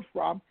code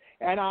from,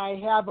 and I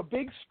have a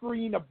big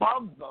screen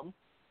above them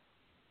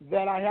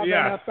that I have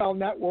NFL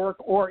Network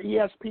or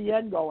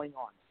ESPN going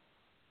on.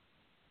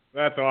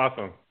 That's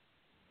awesome.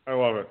 I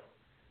love it.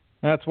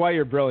 That's why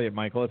you're brilliant,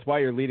 Michael. It's why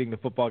you're leading the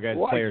Football Guys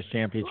Players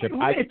Championship.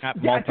 It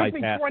took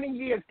me 20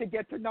 years to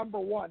get to number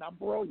 1. I'm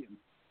brilliant.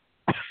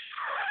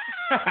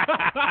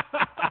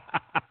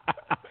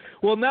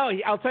 Well, no,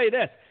 I'll tell you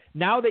this.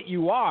 Now that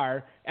you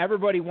are,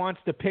 everybody wants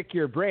to pick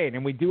your brain,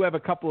 and we do have a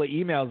couple of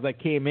emails that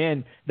came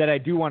in that I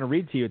do want to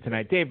read to you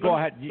tonight. Dave, go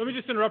ahead. Let me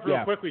just interrupt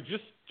real quickly,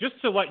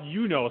 just to let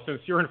you know, since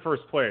you're in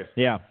first place.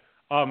 Yeah.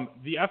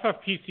 The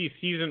FFPC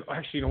season.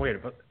 Actually, no,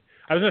 wait. But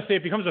I was going to say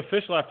it becomes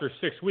official after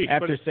 6 weeks.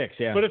 After 6,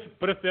 yeah. But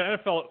if the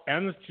NFL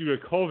ends due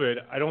to COVID,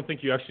 I don't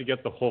think you actually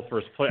get the whole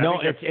first play. No,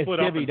 it's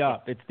divvied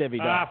up. It's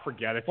divvied up.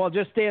 Forget it. Well,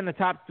 just stay in the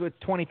top with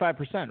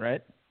 25%,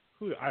 right?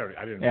 I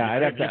didn't. Yeah,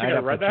 I'd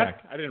have read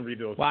that. Check. I didn't read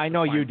those. Well, I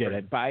know you did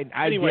it, but I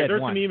anyway, did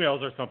there's one. some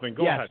emails or something.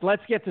 Go ahead. Yes,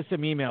 let's get to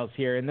some emails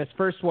here. And this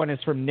first one is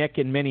from Nick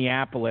in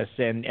Minneapolis.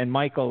 And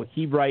Michael,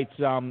 he writes,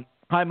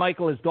 hi,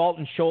 Michael, is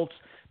Dalton Schultz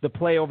the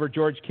play over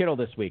George Kittle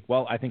this week?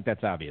 Well, I think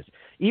that's obvious.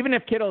 Even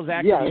if Kittle is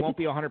active, he won't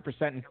be 100%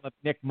 until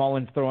Nick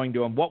Mullins throwing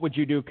to him. What would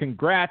you do?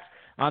 Congrats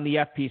on the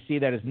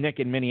FPC. That is Nick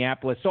in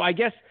Minneapolis. So I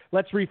guess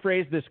let's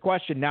rephrase this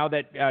question now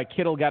that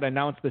Kittle got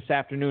announced this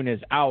afternoon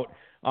is out.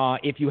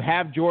 If you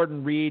have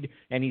Jordan Reed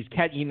and he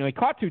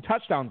caught 2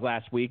 touchdowns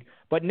last week,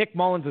 but Nick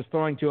Mullins is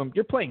throwing to him,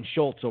 you're playing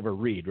Schultz over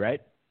Reed, right?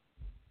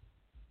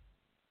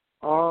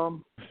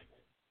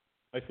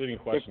 Nice leading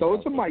question. If those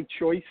are my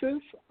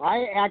choices,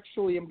 I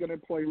actually am going to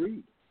play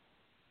Reed.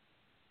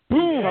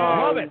 Boom!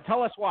 Love it.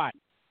 Tell us why.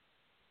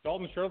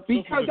 Dalton Schultz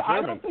Because is a I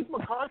German. don't think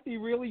McCarthy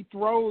really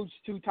throws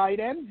to tight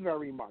ends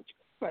very much.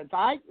 But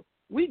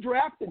we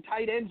drafted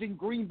tight ends in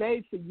Green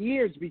Bay for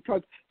years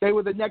because they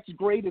were the next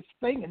greatest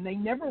thing, and they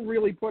never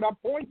really put up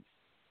points.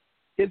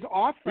 His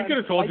offense could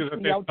have told you likes that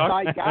the they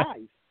outside suck.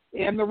 guys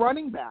and the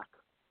running back.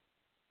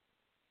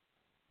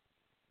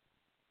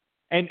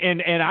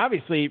 And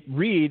obviously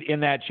Reed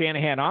in that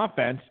Shanahan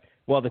offense,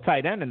 well, the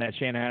tight end in that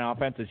Shanahan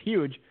offense is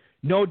huge.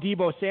 No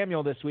Deebo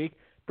Samuel this week.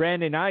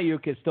 Brandon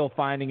Ayuk is still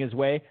finding his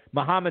way.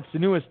 Mohamed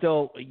Sanu is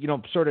still,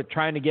 sort of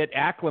trying to get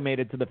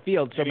acclimated to the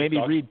field. So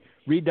maybe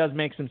Reed does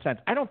make some sense.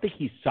 I don't think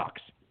he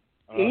sucks.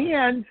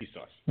 And he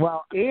sucks.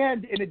 Well,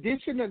 and in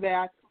addition to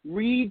that,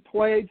 Reed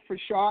played for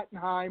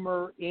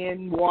Schottenheimer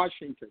in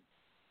Washington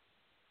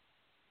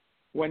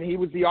when he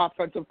was the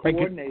offensive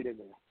coordinator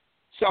there.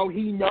 So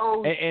he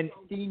knows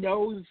he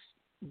knows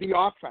the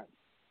offense.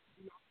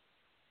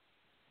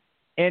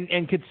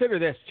 And consider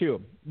this,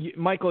 too.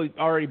 Michael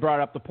already brought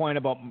up the point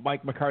about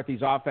Mike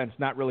McCarthy's offense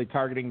not really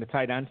targeting the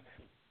tight ends.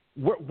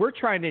 We're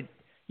trying to,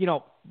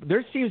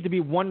 there seems to be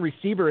one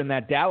receiver in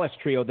that Dallas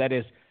trio that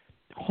is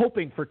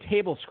hoping for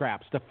table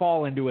scraps to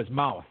fall into his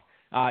mouth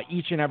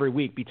each and every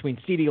week between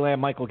CeeDee Lamb,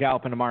 Michael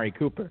Gallup, and Amari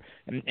Cooper.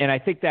 And I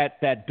think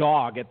that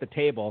dog at the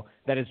table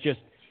that is just,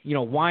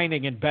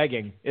 whining and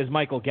begging is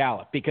Michael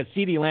Gallup, because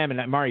CeeDee Lamb and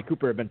Amari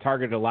Cooper have been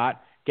targeted a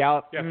lot.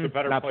 Gallup, the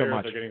better not players so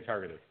much. are getting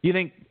targeted. You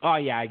think? Oh,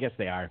 yeah, I guess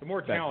they are. The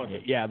more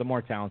talented. Yeah, the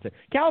more talented.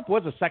 Gallup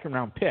was a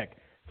second-round pick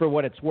for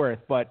what it's worth,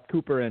 but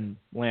Cooper and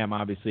Lamb,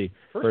 obviously,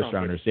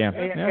 first-rounders. Yeah.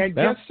 And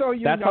just so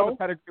you that's know, how the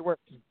pedigree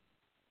works.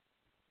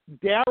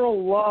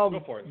 Darryl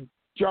loved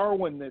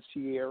Jarwin this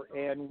year,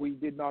 and we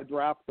did not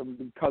draft him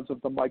because of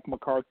the Mike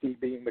McCarthy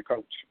being the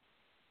coach.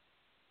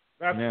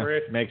 That's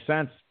great. Makes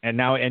sense. And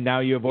now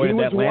you avoided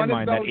that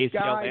landmine, that ACL. He was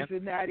one of those guys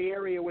in that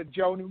area with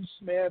Jonnu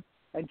Smith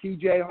and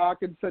T.J.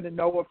 Hawkinson and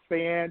Noah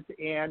Fant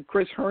and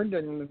Chris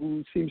Herndon,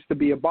 who seems to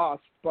be a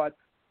bust. But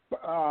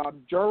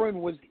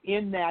Jarwin was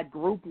in that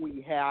group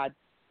we had,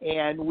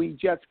 and we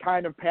just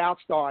kind of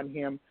passed on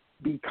him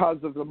because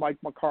of the Mike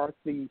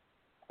McCarthy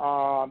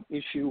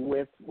issue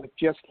with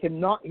just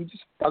him he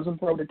just doesn't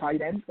throw to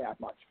tight ends that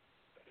much.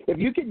 If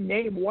you could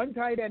name one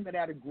tight end that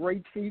had a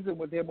great season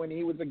with him when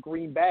he was in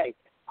Green Bay,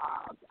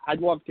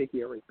 I'd love to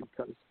hear it,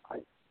 because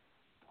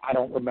I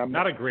don't remember.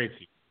 Not a great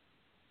season.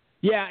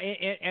 Yeah,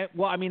 and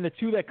well, I mean, the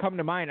two that come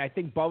to mind, I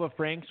think Bubba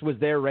Franks was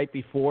there right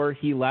before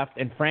he left,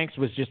 and Franks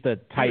was just a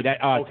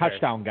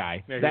touchdown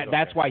guy. Yeah,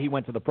 that's why he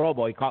went to the Pro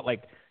Bowl. He caught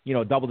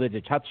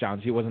double-digit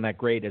touchdowns. He wasn't that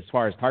great as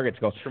far as targets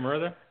go. Shemur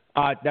there?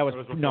 That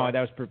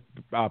was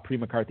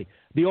pre-McCarthy.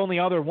 The only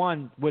other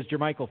one was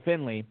Jermichael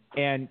Finley,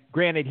 and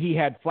granted, he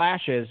had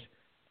flashes,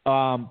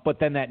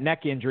 but then that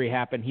neck injury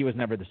happened. He was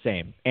never the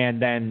same.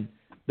 And then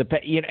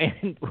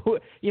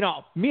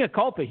mea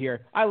culpa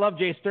here. I love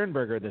Jay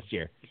Sternberger this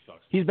year.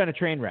 He's been a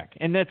train wreck,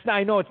 and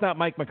I know it's not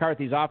Mike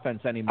McCarthy's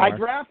offense anymore. I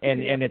drafted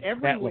him and it's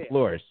everywhere. Matt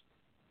LaFleur's.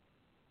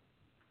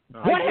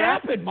 What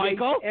happened,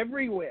 Michael?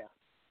 Everywhere.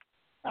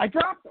 I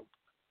dropped him.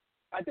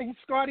 I think it's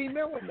Scotty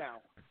Miller now.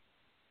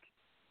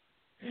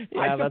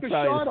 Yeah, that's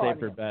probably a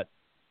safer bet.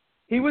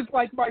 He was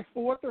like my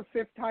fourth or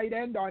fifth tight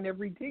end on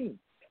every team.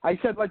 I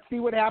said, let's see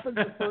what happens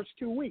the first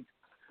 2 weeks.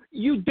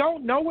 You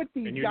don't know with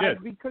these guys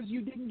because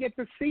you didn't get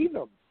to see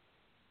them.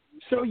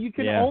 So you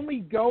can only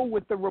go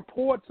with the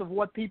reports of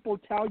what people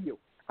tell you.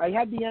 I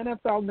had the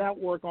NFL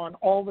Network on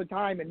all the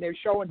time, and they're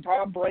showing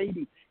Tom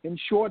Brady in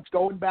shorts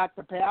going back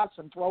to pass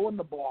and throwing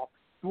the ball.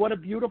 What a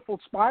beautiful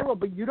spiral,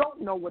 but you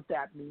don't know what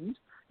that means.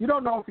 You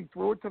don't know if he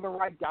threw it to the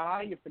right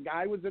guy, if the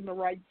guy was in the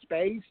right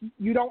space.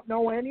 You don't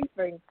know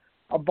anything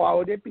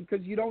about it because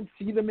you don't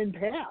see them in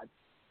pads.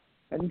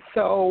 And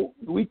so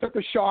we took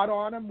a shot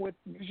on him with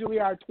usually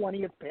our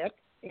 20th pick.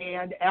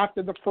 And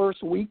after the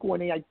first week,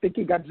 when I think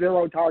he got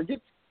 0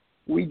 targets,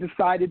 we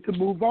decided to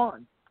move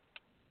on.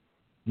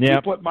 Yeah,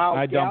 we put Miles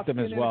I dumped Gaskin him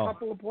as in well. a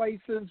couple of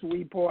places.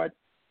 We put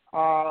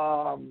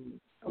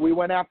we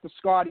went after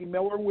Scotty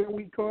Miller where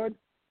we could.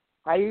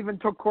 I even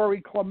took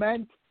Corey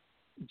Clement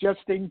just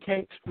in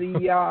case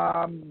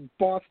the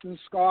Boston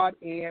Scott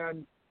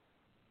and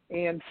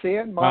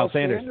Miles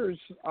Sanders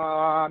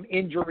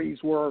injuries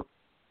were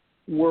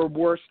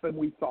worse than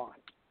we thought.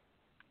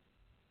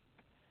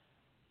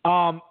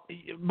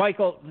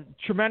 Michael,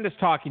 tremendous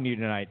talking to you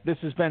tonight. This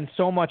has been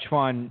so much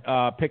fun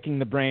picking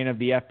the brain of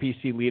the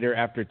FPC leader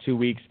after 2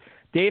 weeks.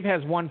 Dave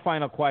has one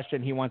final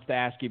question he wants to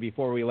ask you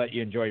before we let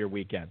you enjoy your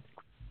weekend.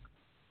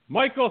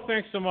 Michael,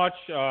 thanks so much.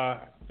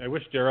 I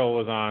wish Darryl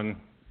was on.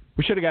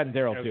 We should have gotten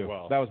Darryl too.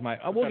 Well. That was my.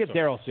 We'll get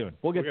Darryl soon.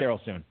 We'll get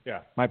Darryl soon. Yeah,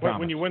 my promise.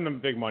 When you win the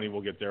big money,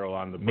 we'll get Darryl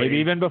on the. Maybe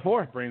even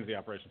before. Brains the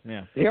operation.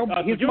 Yeah.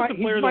 He's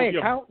my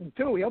accountant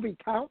too. He'll be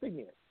counting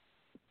it.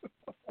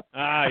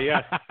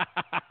 Yes.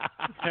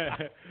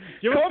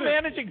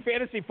 Co-managing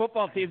fantasy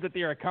football teams with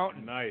your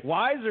accountant. Nice.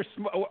 Wise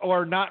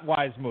or not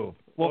wise move?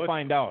 We'll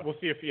find out. We'll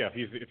see if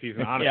he's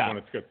an honest one.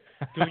 It's good.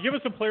 So give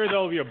us a player that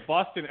will be a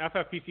bust in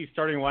FFPC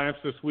starting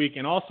lineups this week,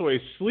 and also a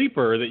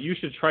sleeper that you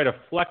should try to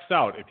flex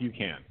out if you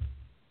can.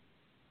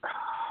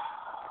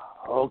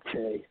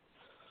 Okay.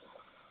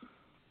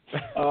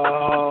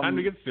 Time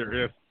to get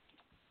serious.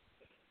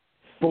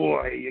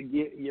 Boy,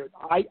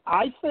 I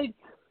actually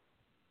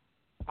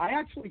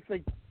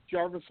think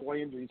Jarvis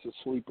Landry's a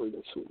sleeper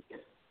this week.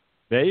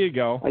 There you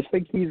go. I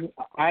think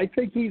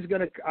he's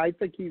gonna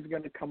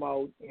come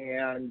out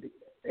and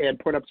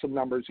put up some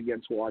numbers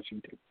against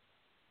Washington.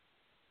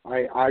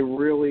 I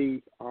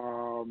really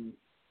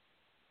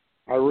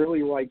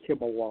like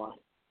him a lot.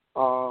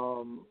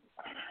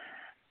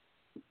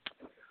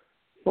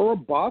 For a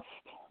bust,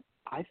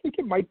 I think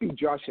it might be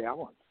Josh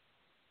Allen.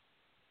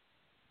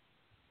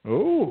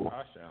 Ooh.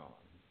 Josh Allen.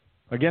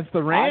 Against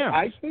the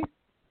Rams.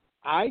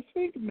 I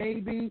think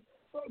maybe.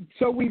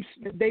 So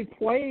they've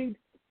played,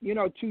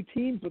 two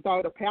teams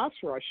without a pass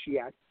rush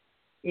yet,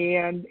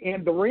 and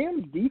the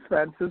Rams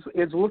defense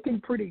is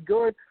looking pretty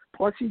good.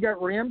 Plus, you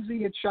got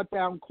Ramsey at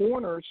shutdown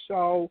corners,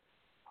 so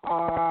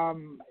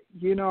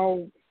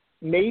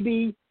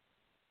maybe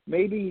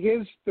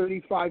his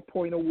 35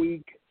 point a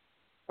week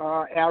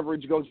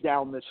average goes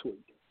down this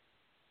week.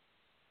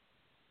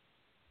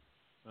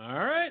 All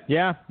right.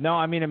 Yeah. No,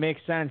 I mean, it makes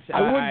sense.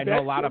 I know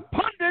a lot of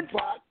pundits.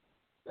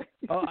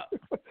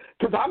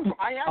 Because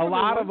I have a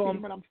lot of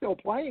them, and I'm still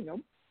playing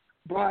them.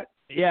 But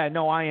yeah,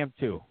 no, I am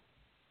too.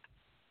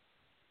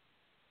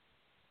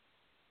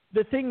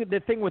 The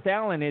thing with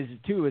Allen is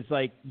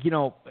like,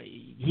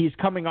 he's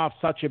coming off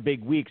such a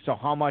big week. So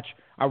how much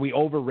are we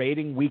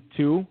overrating week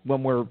 2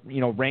 when we're,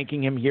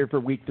 ranking him here for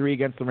week 3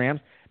 against the Rams?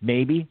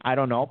 Maybe. I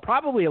don't know.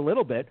 Probably a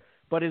little bit.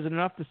 But is it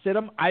enough to sit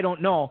him? I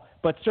don't know.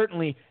 But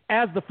certainly,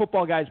 as the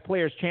Football Guys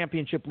Players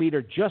Championship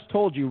leader just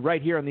told you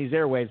right here on these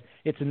airwaves,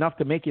 it's enough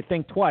to make you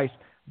think twice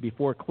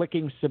before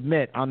clicking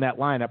submit on that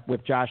lineup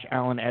with Josh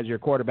Allen as your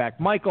quarterback.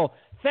 Michael,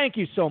 thank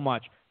you so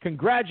much.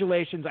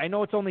 Congratulations. I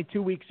know it's only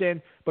 2 weeks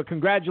in, but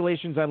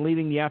congratulations on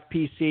leading the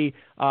FPC.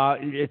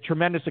 A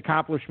tremendous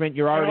accomplishment.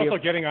 You're already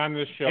also getting on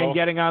this show. And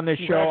getting on this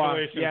show.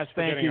 Yes,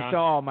 thank you. So,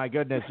 oh, my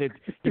goodness. It's,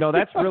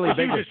 that's really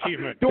big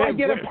achievement. Do I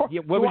get a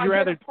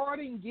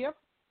parting gift?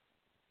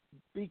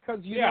 Because,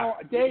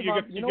 Dave,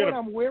 what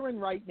I'm wearing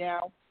right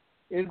now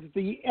is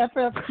the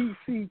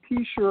FFPC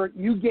T-shirt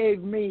you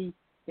gave me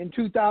in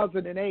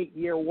 2008,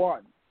 year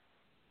 1.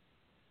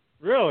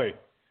 Really?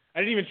 I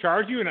didn't even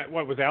charge you? And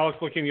was Alex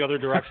looking the other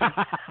direction?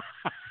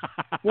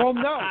 Well,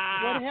 no.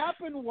 What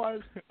happened was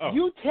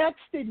you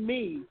texted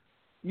me,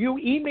 you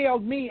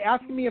emailed me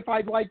asking me if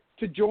I'd like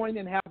to join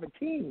and have a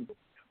team.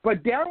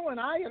 But Daryl and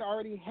I had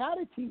already had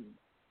a team.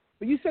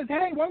 But you said,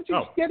 hey, why don't you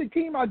just get a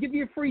team? I'll give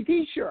you a free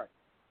T-shirt.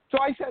 So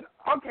I said,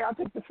 okay, I'll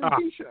take the free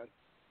T-shirt.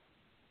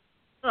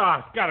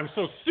 God, I'm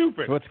so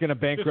stupid. What's going to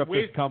bankrupt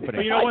this company?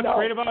 But you know what's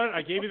great about it?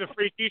 I gave you the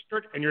free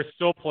T-shirt, and you're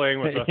still playing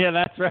with us. Yeah,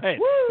 that's right.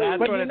 Woo! That's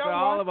but what it's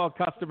all about,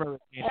 customer.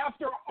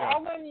 After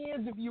all many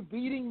years of you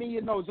beating me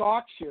in those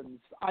auctions,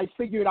 I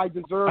figured I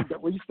deserved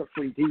at least a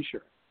free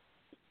T-shirt.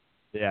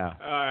 Yeah.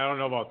 I don't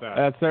know about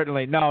that.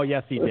 Certainly. No,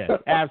 yes, he did.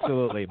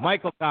 Absolutely.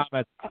 Michael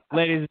Thomas,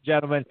 ladies and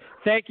gentlemen,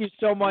 thank you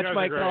so much,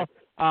 Michael.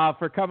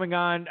 For coming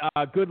on.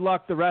 Good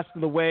luck the rest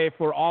of the way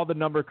for all the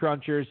Number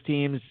Crunchers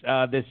teams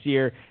this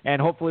year, and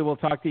hopefully we'll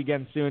talk to you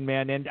again soon,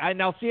 man. And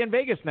I'll see you in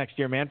Vegas next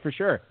year, man, for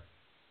sure.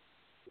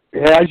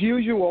 As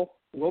usual,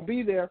 we'll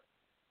be there.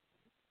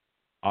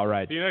 All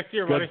right. See you next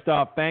year, buddy. Good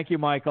stuff. Thank you,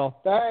 Michael.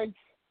 Thanks.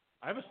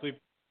 I have a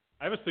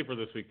sleeper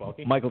this week,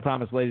 Balky. Michael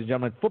Thomas, ladies and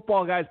gentlemen,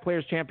 Football Guys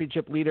Players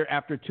Championship leader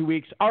after 2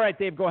 weeks. All right,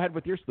 Dave, go ahead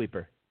with your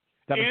sleeper.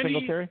 Devin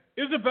Singletary?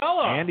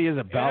 Isabella. Andy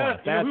Isabella.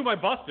 Yeah, you know who my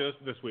bust is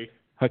this week?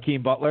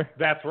 Hakeem Butler?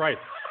 That's right.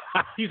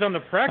 He's on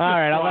the practice squad. All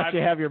right, I'll let you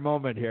have your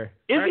moment here.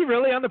 Is he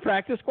really on the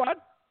practice squad?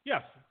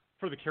 Yes.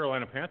 For the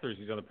Carolina Panthers,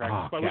 he's on the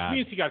practice squad, God. which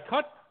means he got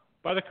cut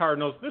by the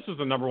Cardinals. This was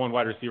the number 1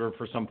 wide receiver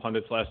for some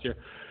pundits last year.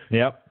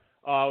 Yep.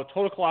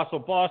 Total colossal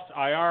bust,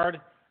 IR'd.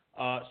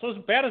 So as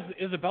bad as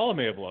Isabella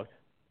may have looked,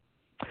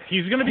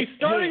 he's going to be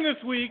starting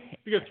this week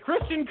because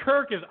Christian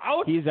Kirk is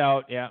out. He's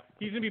out, yeah.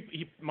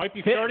 He might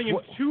be starting in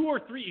 2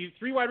 or 3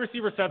 wide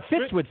receiver sets.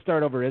 Fitz would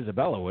start over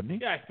Isabella, wouldn't he?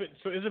 Yeah,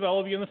 so Isabella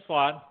will be in the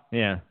slot.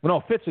 Yeah. Well,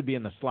 no, Fitz would be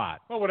in the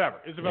slot. Well, whatever.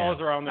 Isabella's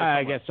around there.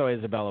 I guess so.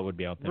 Isabella would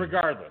be out there.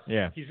 Regardless.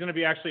 Yeah. He's going to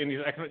be actually,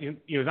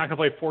 he's not going to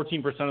play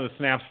 14% of the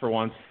snaps for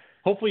once.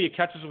 Hopefully he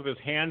catches with his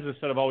hands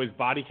instead of always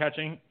body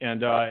catching,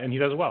 and he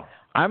does well.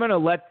 I'm going to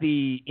let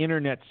the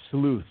internet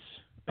sleuths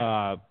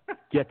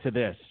get to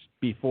this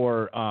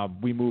before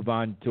we move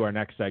on to our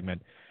next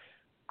segment.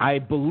 I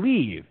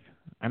believe,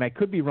 and I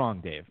could be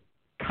wrong, Dave,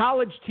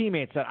 college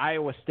teammates at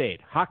Iowa State,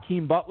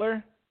 Hakeem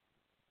Butler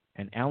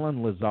and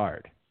Alan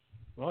Lazard.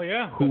 Well,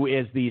 yeah. Who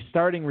is the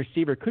starting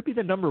receiver, could be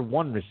the number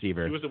 1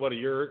 receiver. He was about a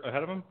year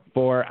ahead of him?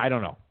 For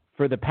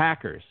the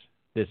Packers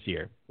this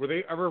year. Were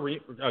they ever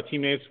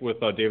teammates with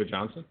David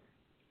Johnson?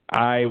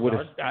 I would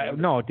have.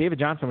 No, David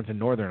Johnson went to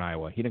Northern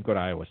Iowa. He didn't go to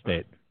Iowa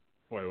State.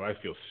 Boy, do I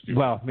feel stupid.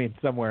 Well, I mean,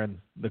 somewhere in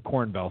the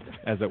Corn Belt,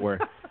 as it were.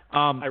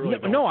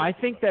 I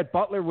think that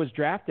Butler was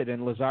drafted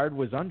and Lazard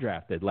was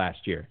undrafted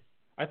last year.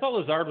 I thought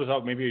Lazard was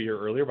out maybe a year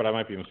earlier, but I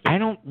might be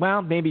mistaken.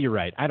 Well, maybe you're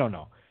right. I don't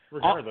know.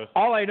 Regardless.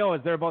 All I know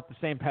is they're about the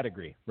same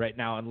pedigree right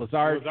now, and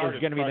Lazard is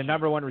going to be the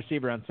number one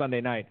receiver on Sunday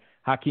night.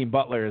 Hakeem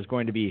Butler is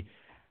going to be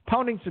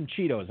pounding some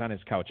Cheetos on his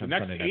couch on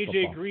Sunday Night Football.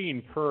 Next, A.J.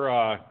 Green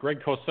per Greg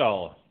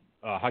Cosell,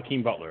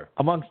 Hakeem Butler.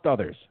 Amongst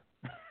others.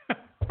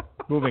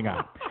 Moving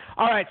on.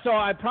 All right, so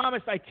I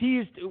promised, I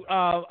teased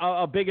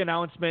a big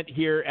announcement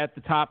here at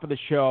the top of the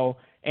show,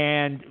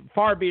 and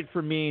far be it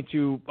from me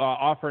to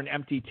offer an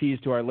empty tease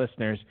to our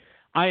listeners.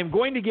 I am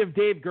going to give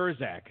Dave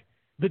Gerzak,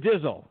 the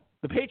Dizzle,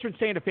 the patron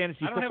saint of fantasy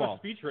football. I don't have a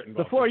speech written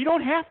the floor. You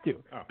don't have to.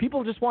 Oh.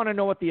 People just want to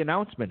know what the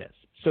announcement is.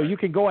 So you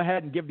can go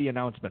ahead and give the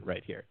announcement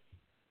right here.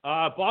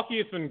 Balky,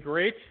 it's been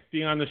great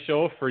being on the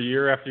show for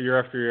year after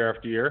year after year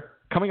after year.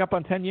 Coming up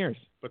on 10 years.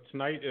 But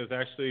tonight is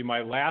actually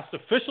my last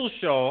official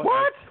show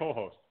as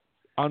co-host.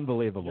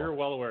 Unbelievable. You're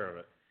well aware of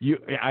it.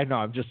 I know.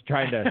 I'm just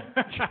trying to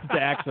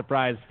act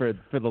surprised for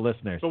the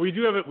listeners. So we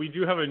do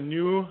have a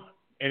new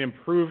and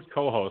improved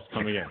co-host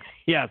coming in.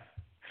 Yes.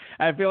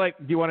 I feel like,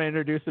 do you want to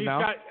introduce him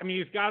now?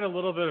 He's got a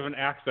little bit of an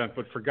accent,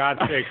 but for God's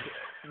sake,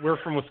 we're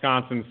from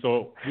Wisconsin,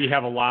 so we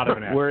have a lot of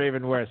an accent. We're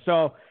even worse.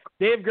 So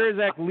Dave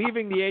Gerzak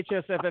leaving the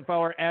HSFF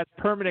Hour as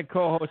permanent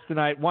co-host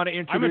tonight. Want to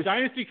introduce? I'm a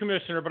dynasty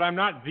commissioner, but I'm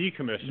not the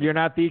commissioner. You're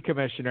not the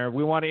commissioner.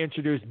 We want to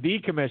introduce the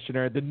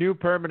commissioner, the new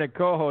permanent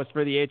co-host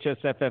for the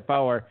HSFF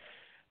Hour,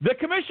 the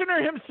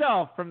commissioner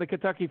himself from the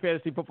Kentucky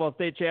Fantasy Football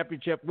State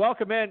Championship.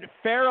 Welcome in,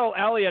 Farrell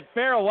Elliott.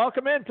 Farrell,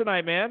 welcome in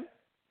tonight, man.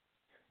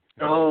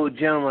 Oh,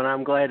 gentlemen,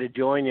 I'm glad to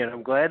join you, and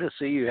I'm glad to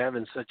see you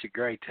having such a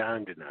great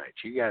time tonight.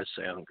 You guys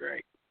sound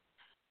great.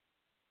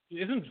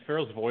 Isn't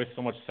Farrell's voice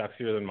so much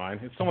sexier than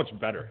mine? It's so much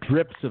better.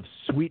 Drips of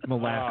sweet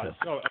molasses.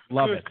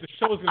 Love it. The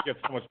show's going to get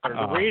so much better.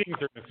 The ratings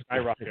are going to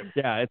skyrocket.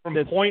 Yeah, from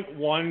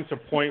 0.1 to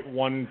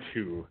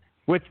 0.12.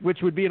 Which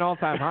would be an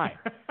all-time high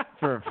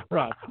for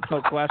us,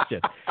 no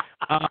question.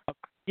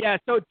 Yeah.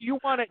 So do you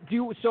want to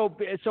do so?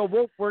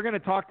 So we're going to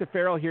talk to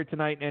Farrell here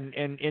tonight,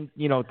 and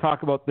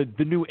talk about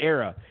the new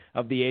era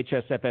of the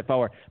HSFF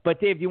Hour. But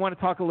Dave, do you want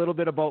to talk a little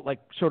bit about like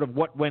sort of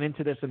what went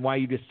into this and why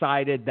you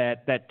decided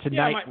that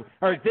tonight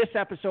this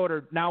episode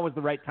or now was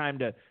the right time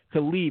to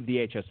leave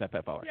the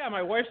HSFF Hour? Yeah,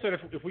 my wife said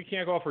if we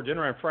can't go out for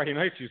dinner on Friday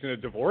night, she's going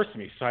to divorce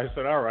me. So I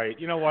said, all right,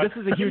 you know what?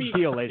 This is a huge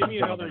deal, ladies and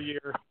gentlemen. Give me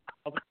another year.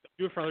 I'll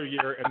do it for another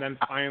year, and then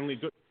finally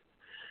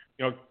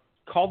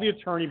call the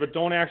attorney, but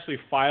don't actually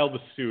file the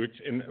suit,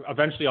 and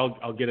eventually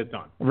I'll get it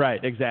done.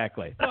 Right,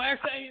 exactly. No,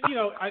 actually,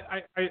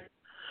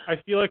 I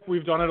feel like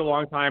we've done it a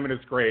long time, and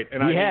it's great.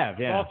 And we have,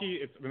 yeah. Balky,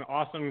 it's been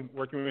awesome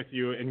working with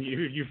you, and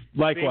you've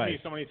likewise saved me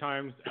so many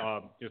times,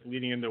 just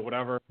leading into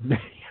whatever. Yeah.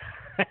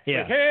 Like,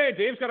 hey,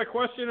 Dave's got a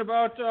question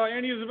about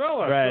Andy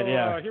Isabella. Right, so,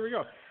 yeah. Here we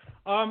go.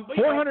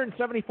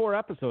 474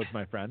 episodes,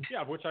 my friend.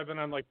 Yeah, which I've been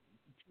on like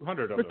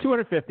 200 of them.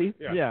 250.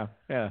 Yeah.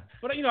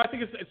 But I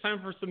think it's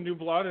time for some new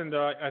blood, and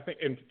I think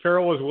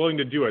Farrell was willing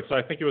to do it, so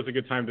I think it was a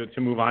good time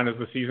to move on as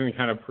the season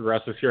kind of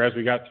progresses here as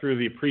we got through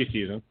the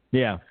preseason.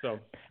 Yeah. So.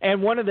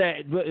 And one of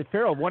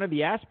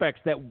the aspects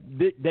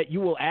that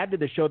you will add to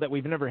the show that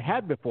we've never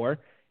had before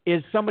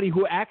is somebody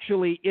who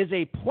actually is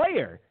a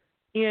player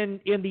in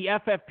the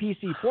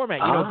FFPC format.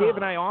 Dave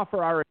and I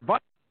offer our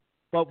advice,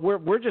 but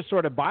we're just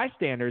sort of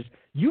bystanders.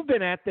 You've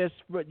been at this,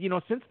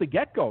 since the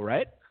get-go,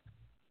 right?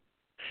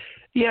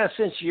 Yeah,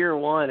 since year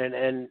one,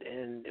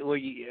 and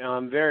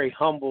I'm very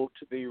humbled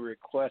to be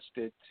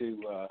requested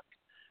to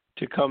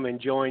come and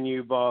join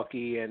you,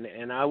 Balky,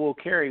 and I will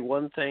carry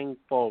one thing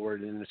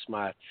forward, and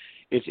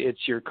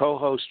it's your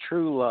co-host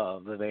true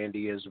love of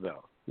Andy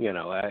Isabella.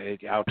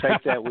 I'll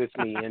take that with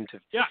me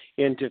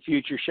into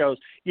future shows.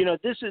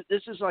 This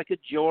is like a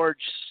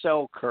George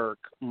Selkirk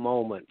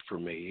moment for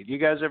me. Have you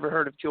guys ever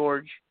heard of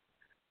George?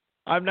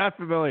 I'm not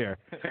familiar.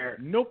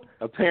 Nope.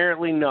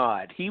 Apparently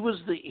not. He was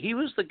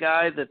the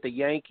guy that the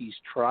Yankees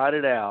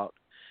trotted out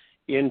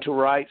into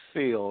right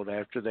field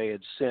after they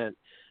had sent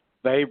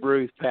Babe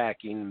Ruth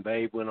packing, and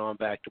Babe went on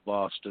back to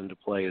Boston to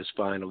play his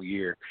final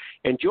year.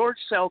 And George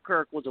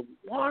Selkirk was a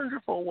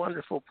wonderful,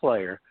 wonderful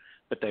player,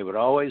 but they would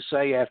always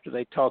say after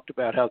they talked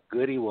about how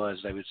good he was,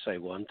 they would say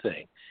one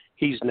thing: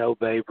 he's no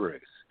Babe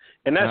Ruth.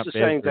 And that's the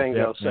same thing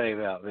they'll say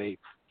about me.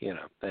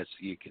 That's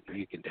you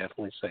can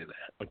definitely say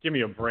that. But give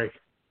me a break.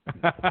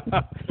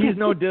 He's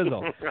no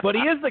Dizzle, but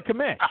he is the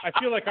commish. I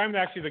feel like I'm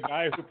actually the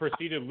guy who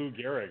preceded Lou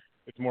Gehrig.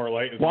 It's more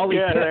like Wally.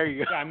 Yeah, there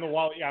you go. Yeah, I'm the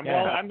Wally. Yeah,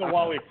 I'm the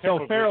Wally. So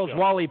Farrell's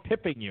Wally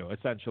pipping you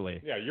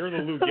essentially. Yeah, you're the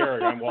Lou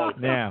Gehrig. I'm Wally.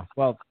 Yeah.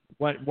 Well,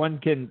 one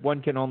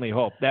can only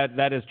hope.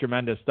 That is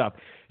tremendous stuff.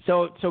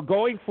 So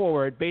going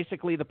forward,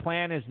 basically the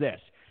plan is this.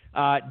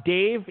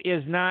 Dave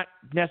is not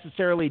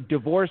necessarily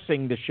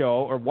divorcing the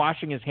show or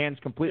washing his hands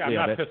completely of it.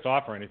 I'm not pissed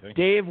off or anything.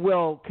 Dave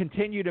will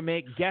continue to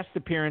make guest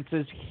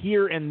appearances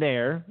here and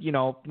there,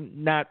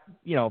 not,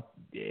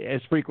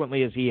 as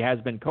frequently as he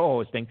has been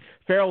co-hosting.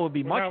 Farrell will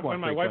be much more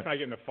When my frequent. wife and I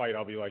get in a fight,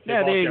 I'll be like, hey,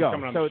 yeah, there you go. I'm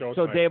coming on the show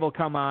so tonight. Dave will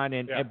come on,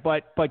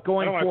 but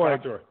going I don't forward,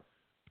 want to talk to her.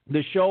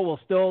 the show will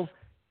still,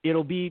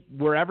 it'll be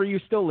wherever you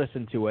still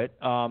listen to it.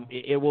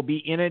 It will be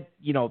in it,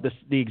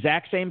 the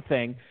exact same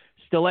thing.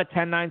 Still at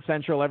 10/9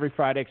 Central every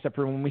Friday, except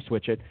for when we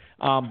switch it.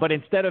 But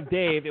instead of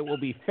Dave, it will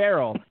be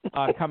Farrell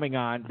coming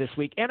on this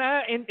week. And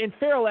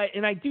Farrell,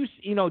 and I do,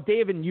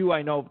 Dave and you,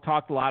 I know,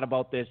 talked a lot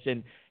about this,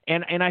 and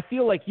I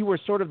feel like you were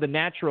sort of the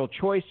natural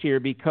choice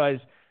here because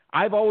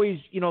I've always,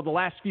 the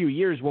last few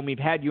years when we've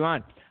had you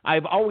on,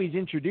 I've always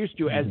introduced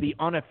you as the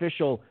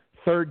unofficial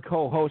third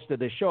co-host of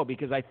this show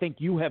because I think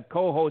you have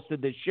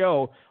co-hosted this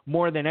show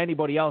more than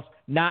anybody else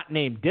not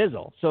named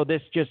Dizzle. So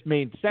this just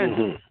made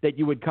sense that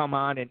you would come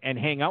on and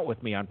hang out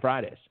with me on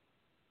Fridays.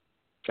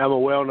 I'm a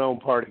well-known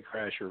party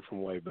crasher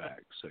from way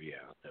back, so yeah.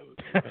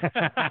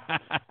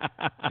 That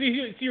would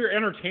see, you're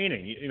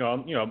entertaining.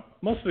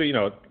 Mostly,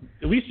 at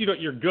least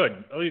you're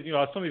good. At least,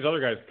 some of these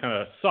other guys kind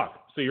of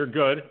suck. So you're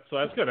good. So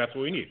that's good. That's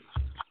what we need.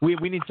 We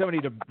need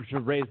somebody to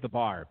raise the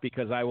bar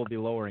because I will be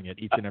lowering it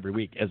each and every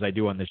week as I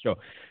do on this show.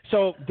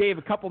 So, Dave,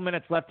 a couple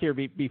minutes left here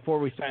before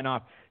we sign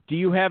off. Do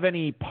you have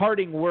any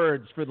parting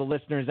words for the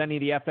listeners, any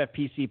of the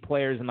FFPC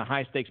players and the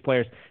high-stakes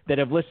players that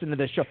have listened to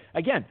this show?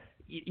 Again,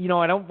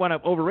 I don't want to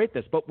overrate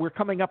this, but we're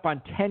coming up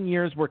on 10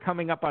 years. We're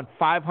coming up on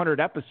 500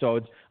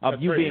 episodes of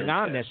you being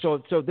on this.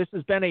 So this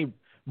has been a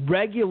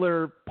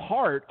regular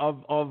part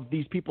of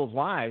these people's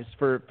lives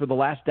for the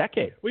last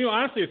decade. Well,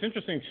 honestly, it's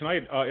interesting.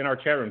 Tonight in our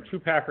chat room, Two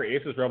Packer,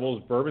 Aces,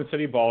 Rebels, Bourbon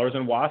City Ballers,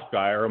 and Wasp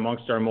Guy are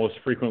amongst our most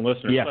frequent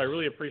listeners. Yes. So I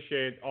really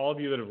appreciate all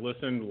of you that have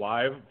listened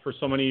live for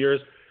so many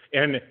years.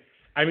 And,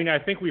 I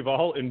think we've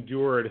all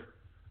endured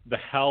the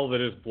hell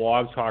that is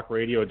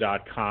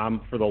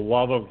blogtalkradio.com. For the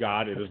love of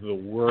God, it is the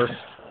worst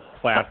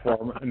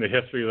platform in the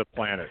history of the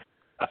planet.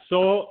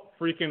 So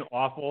freaking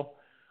awful.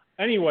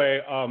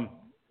 Anyway,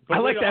 I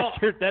like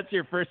that's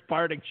your first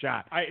parting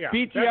shot.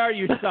 BTR,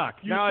 you suck.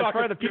 Now, it's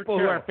for the people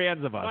who are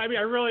fans of us.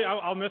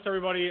 I'll miss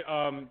everybody.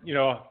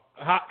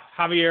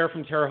 Javier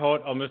from Terre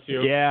Haute, I'll miss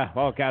you. Yeah.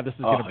 Oh God, this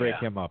is going to break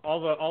him up.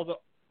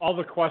 All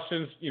the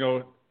questions,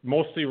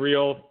 mostly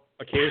real,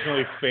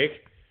 occasionally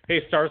fake.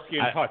 Hey, Starsky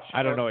and Hutch.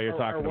 I don't know what you're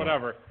talking about. Or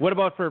whatever. What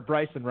about for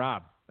Bryce and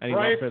Rob? Any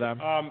love for them?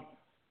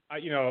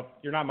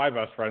 You're not my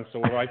best friend, so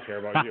what do I care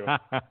about you?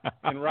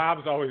 And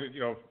Rob's always,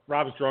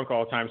 Rob's drunk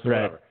all the time, so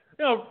whatever.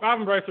 Rob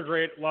and Bryce are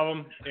great. Love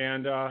them.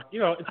 And,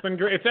 it's been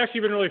great. It's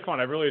actually been really fun.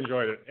 I've really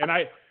enjoyed it. And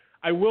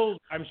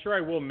I'm sure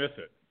I will miss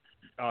it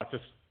to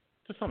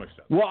some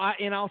extent. Well,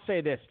 I'll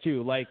say this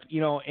too,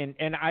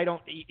 and I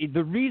don't,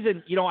 the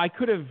reason,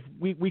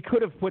 we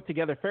could have put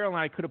together, Farrell and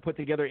I could have put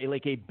together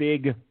a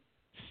big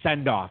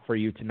send-off for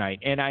you tonight.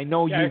 And I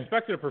know I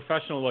expected a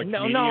professional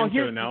comedian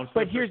to announce it.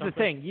 But here's the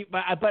thing.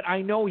 But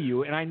I know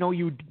you, and I know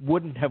you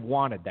wouldn't have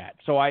wanted that.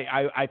 So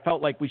I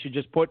felt like we should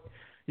just put,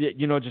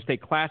 just a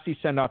classy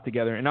send-off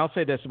together. And I'll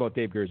say this about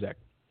Dave Gerzak.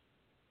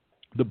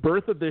 The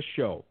birth of this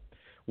show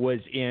was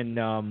in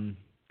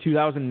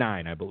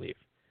 2009, I believe.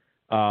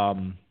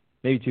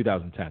 Maybe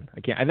 2010.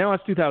 I know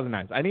it's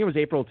 2009. I think it was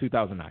April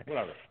 2009.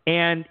 Whatever.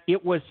 And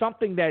it was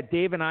something that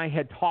Dave and I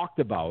had talked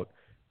about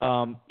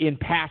in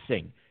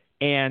passing.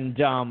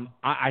 And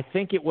I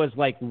think it was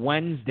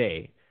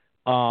Wednesday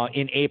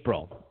in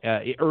April,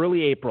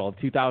 early April of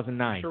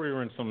 2009. I'm sure we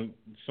were in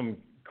some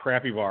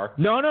crappy bar.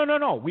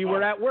 No. We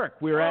were at work.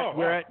 We're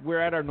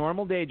at our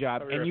normal day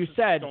job. And you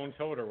said, Stone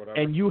Toad or whatever.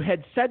 And you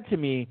had said to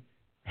me,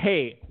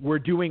 "Hey, we're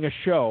doing a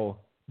show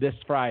this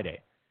Friday,"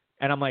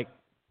 and I'm like,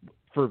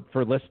 "For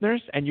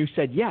listeners?" And you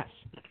said yes.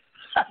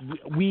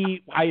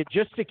 I had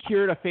just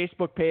secured a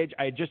Facebook page.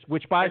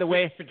 Which by the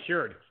way,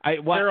 secured.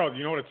 Harold,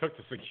 you know what it took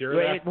to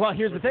secure that? Well,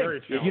 here's the thing.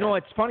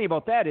 What's funny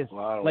about that is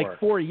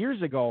 4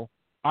 years ago,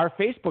 our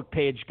Facebook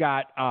page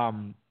got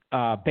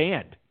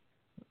banned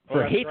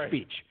for hate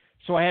speech.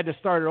 So I had to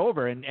start it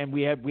over, and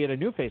we had a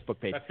new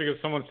Facebook page. That's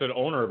because someone said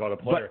owner about a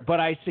player.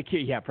 But I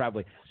secured,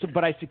 probably.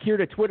 But I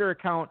secured a Twitter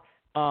account,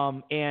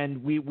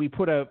 and we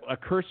put a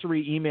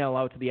cursory email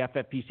out to the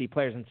FFPC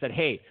players and said,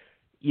 hey,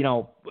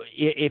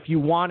 if you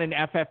want an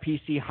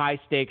FFPC high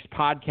stakes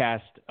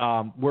podcast,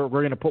 we're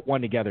going to put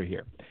one together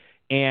here.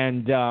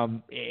 And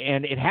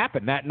it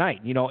happened that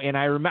night, and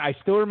I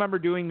still remember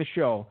doing the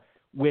show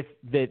with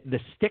the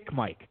stick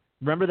mic.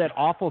 Remember that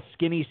awful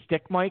skinny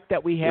stick mic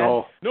that we had?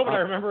 No, but I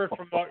remember it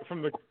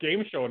from the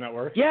game show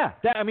network. Yeah,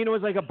 it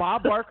was like a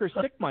Bob Barker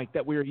stick mic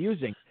that we were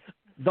using.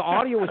 The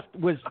audio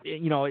was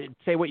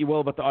say what you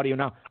will about the audio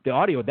now. The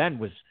audio then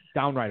was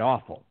downright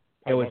awful.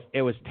 It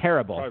was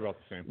terrible. Probably about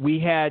the same. We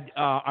had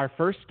our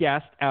first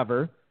guest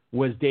ever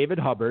was David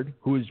Hubbard,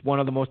 who's one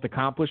of the most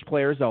accomplished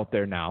players out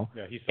there now.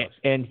 Yeah, he sucks.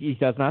 And he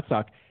does not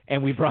suck.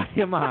 And we brought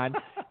him on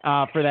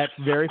for that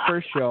very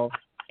first show,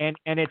 and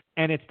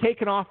it's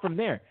taken off from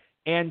there.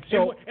 And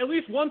so, at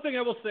least one thing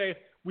I will say,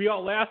 we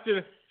all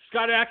lasted.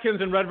 Scott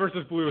Atkins and Red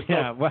versus Blue.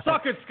 So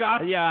suck it,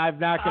 Scott. Yeah, I'm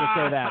not going to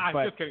say that.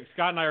 But just kidding.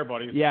 Scott and I are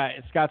buddies. Yeah,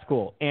 Scott's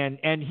cool,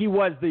 and he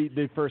was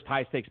the first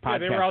high stakes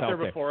podcast. Yeah, they were out there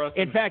before us.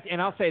 In fact,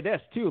 and I'll say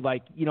this too, he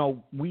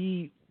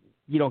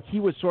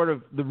was sort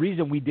of the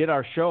reason we did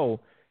our show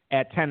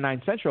at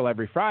 10/9 Central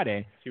every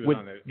Friday. They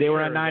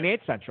were on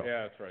 9/8 Central.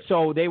 Yeah, that's right.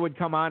 So they would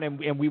come on,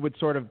 and we would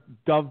sort of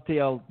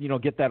dovetail,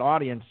 get that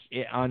audience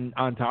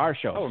onto our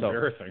show. Oh, so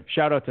embarrassing.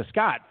 Shout out to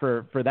Scott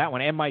for that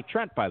one, and Mike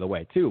Trent, by the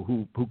way, too,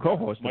 who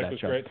co-hosted Mike that was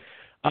show. Great.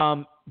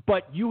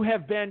 But you've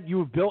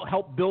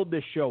helped build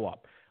this show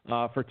up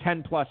for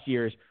 10 plus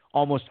years,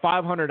 almost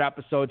 500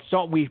 episodes.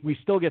 So we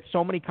still get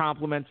so many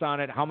compliments on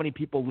it. How many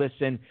people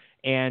listen?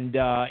 And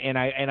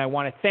I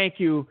want to thank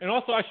you. And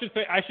also, I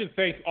should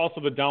thank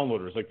also the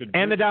downloaders,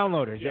 the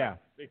downloaders, yeah.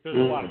 There's a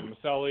lot of them,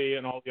 Maselli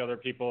and all the other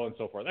people and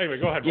so forth. Anyway,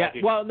 go ahead, Balky.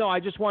 Yeah, well, no, I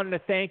just wanted to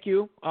thank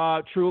you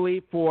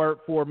truly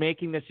for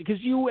making this, because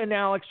you and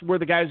Alex were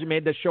the guys who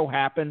made this show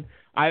happen.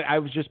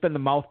 I've just been the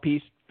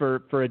mouthpiece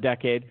for a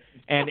decade,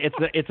 and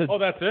it's oh,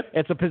 that's it.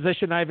 It's a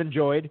position I've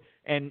enjoyed,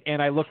 and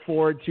I look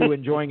forward to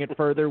enjoying it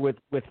further with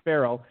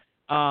Farrell.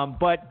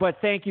 But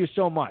thank you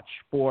so much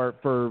for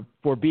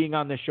being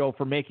on the show,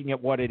 for making it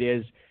what it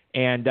is,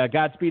 and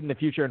Godspeed in the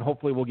future, and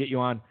hopefully we'll get you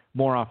on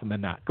more often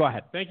than not. Go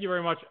ahead. Thank you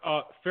very much.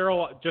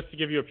 Farrell, just to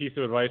give you a piece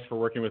of advice for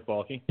working with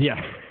Balky.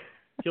 Yeah.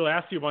 He'll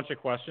ask you a bunch of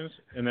questions,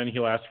 and then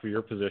he'll ask for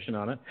your position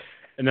on it,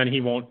 and then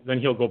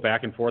he'll go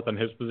back and forth on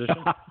his position.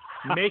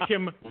 Make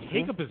him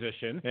take a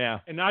position,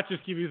 and not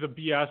just give you the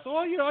BS,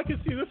 I can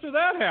see this or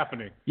that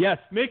happening. Yes.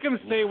 Make him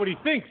say what he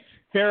thinks.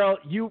 Farrell,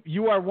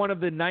 you are one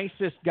of the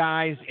nicest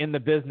guys in the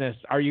business.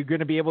 Are you going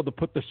to be able to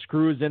put the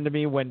screws into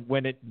me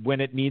when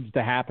it needs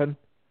to happen?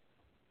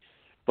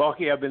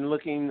 Balky, I've been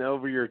looking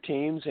over your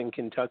teams in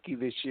Kentucky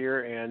this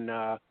year,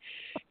 and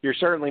you're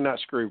certainly not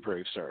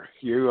screw-proof, sir.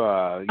 You've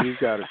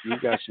got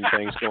some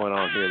things going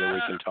on here that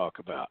we can talk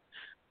about.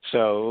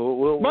 So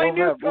we'll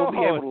be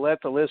able to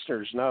let the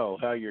listeners know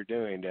how you're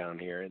doing down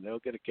here, and they'll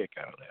get a kick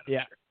out of that.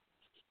 Yeah.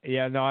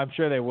 Yeah, no, I'm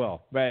sure they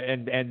will. But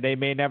and they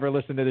may never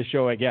listen to the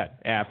show again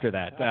after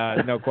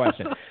that. No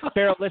question.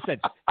 Farrell, listen,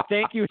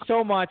 thank you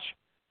so much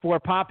for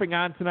popping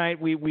on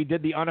tonight. We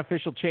did the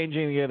unofficial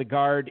changing of the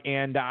guard,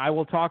 and I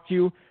will talk to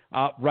you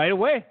right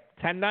away,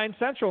 10/9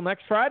 Central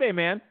next Friday,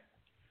 man.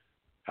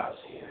 I'll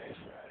see you next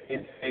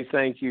Friday. Hey,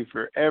 thank you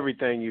for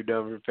everything you've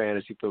done for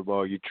fantasy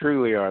football. You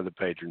truly are the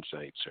patron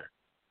saint, sir.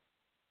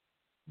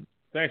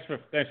 Thanks,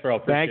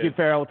 Farrell. Thank you,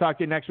 Farrell. We'll talk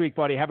to you next week,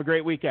 buddy. Have a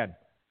great weekend.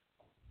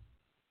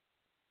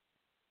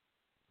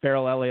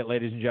 Farrell Elliott,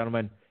 ladies and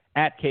gentlemen,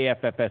 at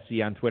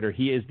KFFSC on Twitter.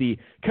 He is the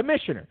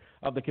commissioner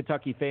of the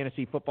Kentucky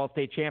Fantasy Football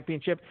State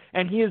Championship,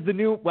 and he is the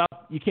new, well,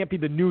 you can't be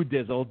the new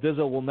Dizzle.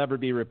 Dizzle will never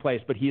be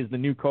replaced, but he is the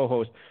new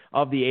co-host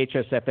of the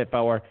HSFF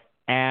Hour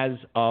as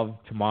of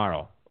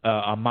tomorrow,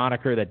 a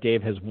moniker that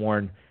Dave has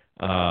worn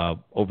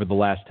over the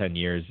last 10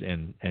 years,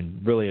 and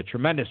really a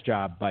tremendous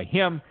job by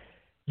him.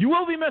 You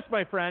will be missed,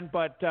 my friend,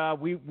 but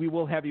we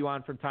will have you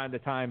on from time to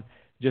time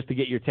just to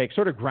get your take,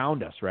 sort of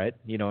ground us, right?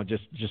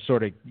 Just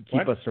sort of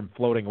keep us from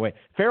floating away.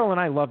 Farrell and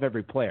I love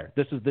every player.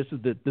 This is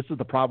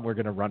the problem we're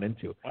going to run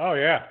into. Oh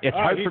yeah, it's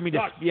hard for me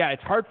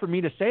it's hard for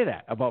me to say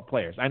that about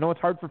players. I know it's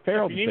hard for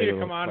Farrell to say. If you need me to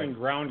come on and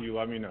ground you,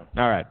 let me know.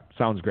 All right,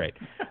 sounds great,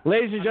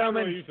 ladies and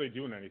gentlemen. I'm not really usually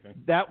doing anything.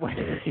 That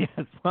way,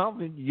 yes.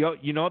 Well,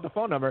 you know the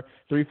phone number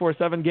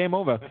 347 game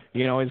over.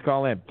 You can always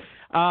call in.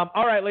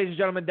 All right, ladies and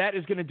gentlemen, that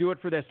is going to do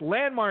it for this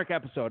landmark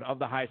episode of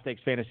the High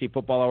Stakes Fantasy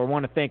Football Hour. I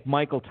want to thank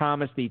Michael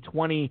Thomas, the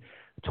 2020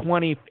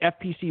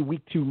 FPC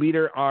Week 2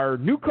 leader, our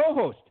new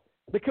co-host,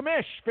 the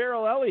commish,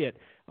 Farrell Elliott.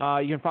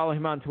 You can follow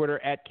him on Twitter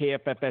at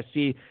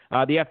KFFSC,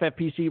 the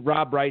FFPC,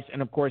 Rob Rice,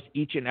 and, of course,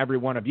 each and every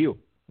one of you.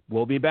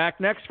 We'll be back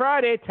next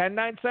Friday,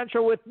 10/9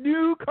 Central, with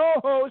new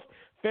co-host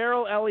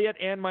Farrell Elliott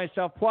and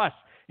myself, plus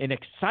an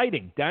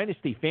exciting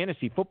Dynasty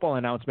Fantasy Football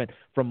announcement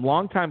from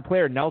longtime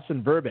player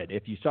Nelson Verbit.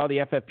 If you saw the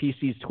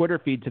FFPC's Twitter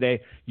feed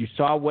today, you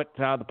saw what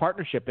the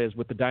partnership is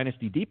with the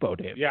Dynasty Depot,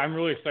 Dave. Yeah, I'm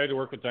really excited to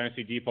work with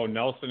Dynasty Depot.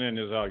 Nelson and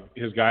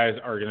his guys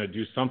are going to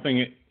do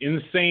something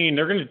insane.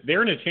 They're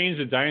going to change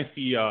the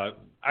Dynasty. I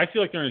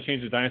feel like they're going to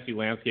change the Dynasty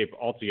landscape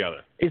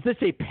altogether. Is this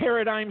a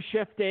paradigm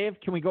shift, Dave?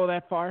 Can we go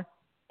that far?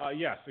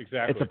 Yes,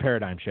 exactly. It's a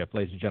paradigm shift,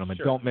 ladies and gentlemen.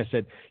 Sure. Don't miss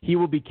it. He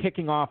will be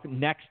kicking off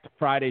next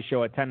Friday's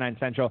show at 10/9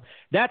 Central.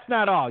 That's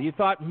not all. You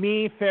thought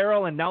me,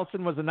 Farrell, and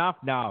Nelson was enough?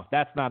 No,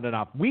 that's not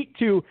enough. Week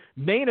 2,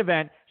 main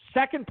event,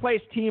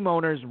 second-place team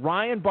owners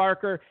Ryan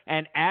Barker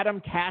and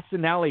Adam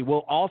Casanelli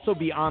will also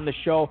be on the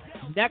show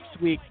next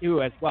week,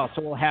 too, as well.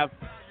 So we'll have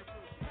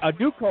a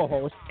new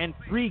co-host and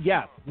 3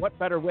 guests. What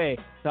better way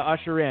to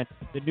usher in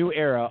the new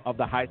era of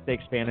the High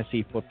Stakes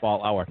Fantasy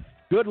Football Hour?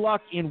 Good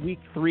luck in Week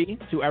 3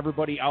 to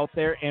everybody out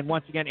there. And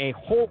once again, a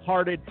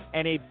wholehearted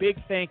and a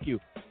big thank you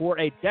for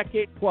a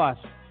decade plus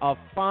of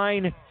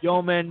fine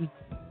yeoman,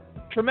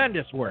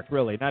 tremendous work,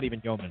 really, not even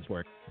yeoman's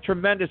work,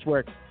 tremendous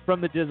work from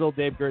the Dizzle,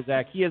 Dave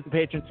Gerzak. He is the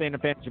patron saint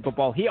of fantasy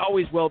football. He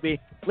always will be.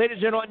 Ladies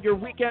and gentlemen, your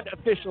weekend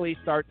officially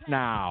starts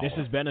now. This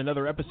has been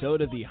another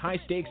episode of the High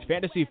Stakes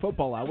Fantasy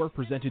Football Hour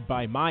presented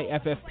by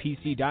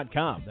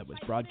MyFFPC.com that was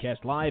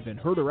broadcast live and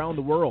heard around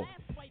the world.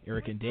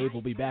 Eric and Dave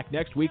will be back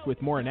next week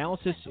with more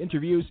analysis,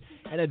 interviews,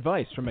 and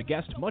advice from a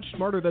guest much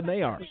smarter than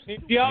they are.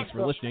 Thanks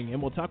for listening,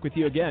 and we'll talk with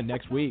you again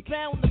next week.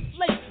 Found the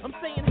slate. I'm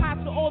saying hi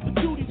to all the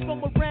beauties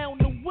from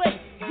around the way.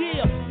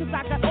 Yeah, cause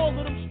I got all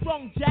of them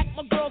strong, Jack.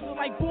 My girls are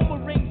like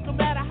boomerangs. No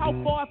matter how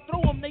far I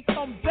throw them, they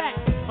come back.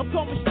 I'm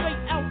coming straight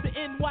out to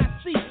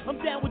NYC. I'm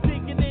down with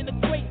digging in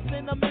the crates,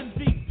 and I'm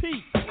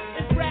MVP.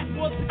 If rap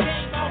was the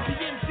game, I'll be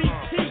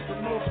MVP. The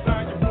most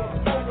valuable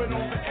moment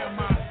on the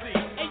MIC.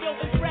 Hey yo,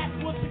 if rap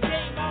was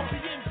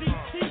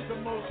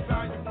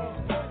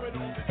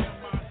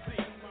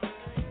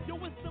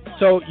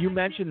So you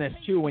mentioned this,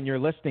 too, when you're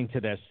listening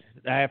to this.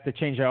 I have to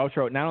change the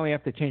outro. Not only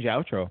have to change the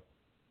outro,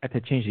 I have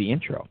to change the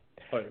intro.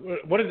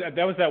 What is that?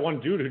 That was that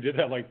one dude who did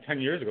that like 10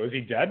 years ago. Is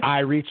he dead? I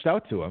reached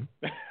out to him.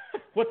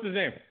 What's his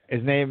name?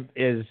 His name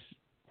is,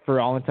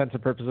 for all intents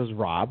and purposes,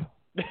 Rob.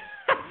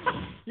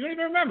 You don't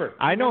even remember.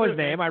 I know his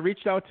name. I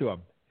reached out to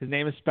him. His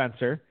name is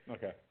Spencer.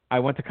 Okay. I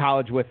went to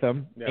college with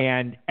him, Yeah.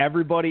 and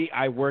everybody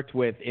I worked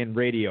with in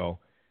radio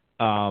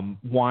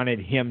wanted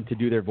him to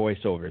do their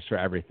voiceovers for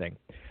everything.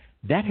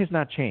 That has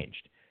not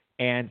changed.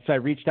 And so I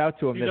reached out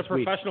to him He's this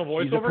week. a professional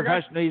voiceover He's a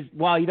professional. guy?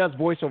 Well, he does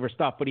voiceover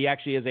stuff, but he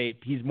actually is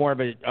he's more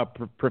of a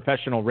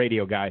professional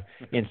radio guy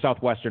in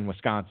southwestern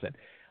Wisconsin.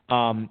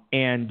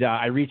 And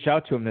I reached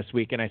out to him this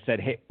week, and I said,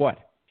 hey, what?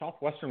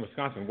 Southwestern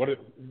Wisconsin.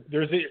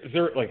 Is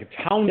there like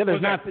a town? Yeah,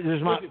 there's not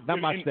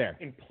much there.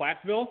 In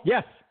Platteville?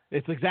 Yes,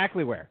 it's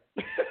exactly where.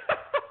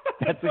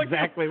 That's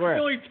exactly where.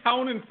 The only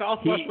town in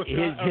southwest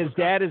Wisconsin. His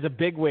dad is a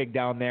bigwig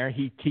down there.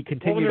 He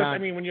continued on. I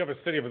mean, when you have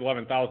a city of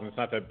 11,000, it's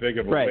not that big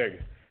of a right. wig.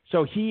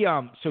 So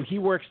he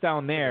works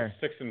down there.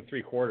 6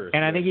 3/4.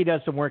 And I think he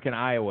does some work in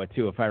Iowa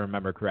too, if I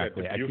remember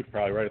correctly. Yeah, Dubuque,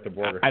 probably right at the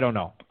border. I don't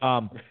know.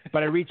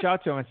 But I reached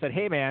out to him and said,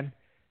 "Hey, man,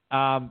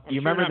 you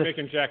remember not this?"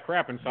 making jack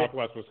crap in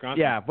southwest Wisconsin.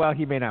 Yeah, well,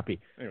 he may not be.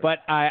 Anyway. But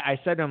I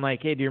said to him,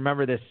 like, "Hey, do you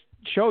remember this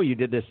show you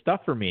did this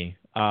stuff for me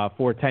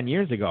 10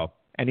 years ago?"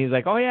 And he's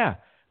like, "Oh yeah."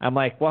 I'm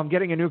like, "Well, I'm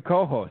getting a new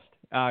co-host.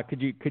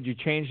 Could you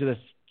change this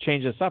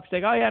up?" He's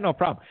like, "Oh yeah, no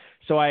problem."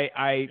 So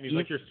And he's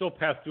like, "You're still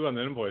past due on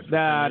the invoice." No.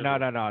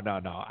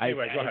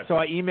 Anyway, go ahead. So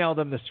I emailed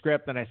him the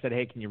script and I said,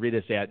 "Hey, can you read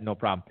this?" Yeah, no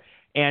problem.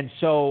 And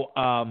so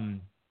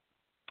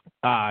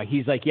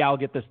he's like, "Yeah, I'll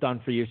get this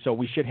done for you." So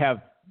we should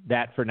have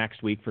that for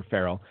next week for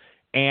Farrell.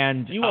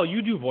 And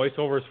you do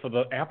voiceovers for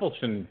the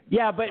Appleton.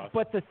 Yeah,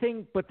 but the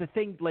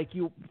thing, like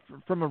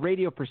from a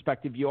radio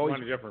perspective, you always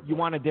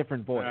want a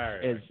different voice.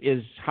 Right.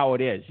 Is how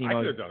it is. I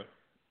could have done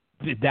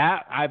it.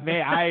 That I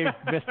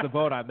missed the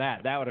boat on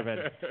that. That would have been.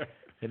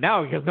 And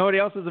now because nobody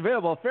else is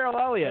available, Farrell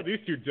Elliott. These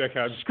two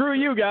dickheads. Screw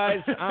you guys,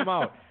 I'm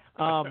out.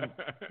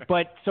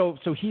 But so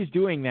he's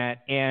doing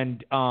that,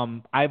 and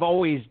I've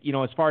always,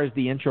 as far as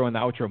the intro and the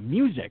outro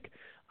music,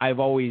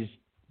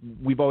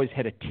 we've always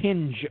had a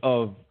tinge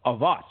of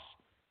us,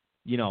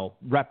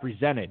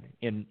 represented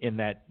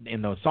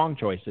in those song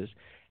choices,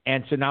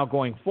 and so now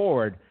going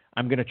forward,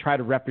 I'm going to try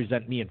to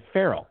represent me and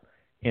Farrell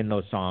in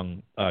those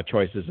song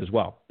choices as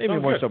well. Maybe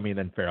more so me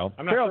than Farrell.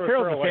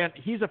 Farrell's a fan.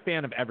 He's a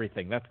fan of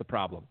everything. That's the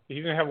problem.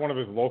 He's gonna have one of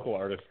his local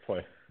artists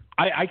play.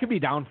 I could be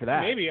down for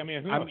that. Maybe. I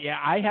mean, who knows?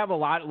 I have a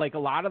lot of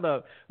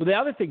the. Well, the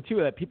other thing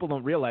too that people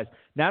don't realize.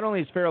 Not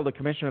only is Farrell the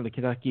commissioner of the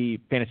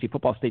Kentucky Fantasy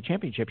Football State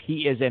Championship,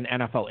 he is an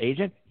NFL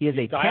agent. He is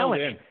a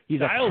talent.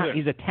 He's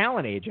a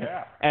talent agent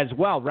as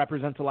well.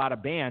 Represents a lot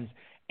of bands.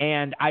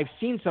 And I've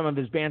seen some of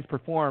his bands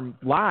perform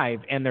live,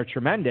 and they're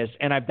tremendous.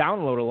 And I've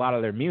downloaded a lot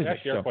of their music.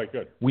 Actually, they're quite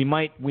good. We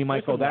might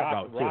go that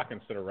route too. Rock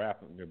instead of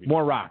rap.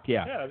 More rock,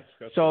 yeah.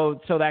 That's so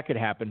that could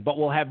happen. But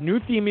we'll have new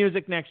theme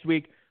music next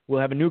week. We'll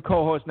have a new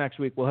co-host next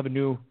week. We'll have a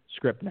new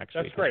script next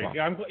week. That's great. Well.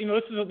 Yeah,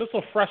 this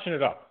will freshen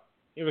it up.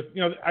 It was,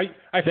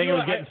 I think it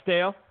was getting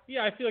stale.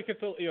 Yeah, I feel like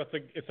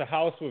it's a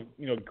house with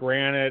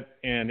granite,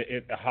 and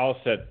a house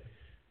that.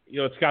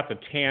 It's got the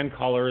tan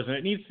colors, and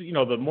it needs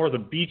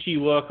the beachy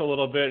look a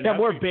little bit. Yeah,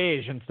 more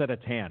beige instead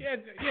of tan.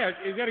 Yeah,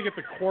 you got to get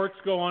the quartz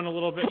going a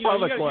little bit. You got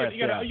to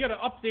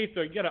update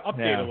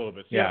a little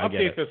bit. So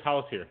update this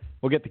house here.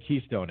 We'll get the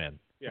Keystone in.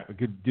 Yeah, we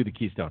could do the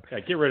Keystone.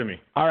 Yeah, get rid of me.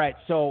 All right,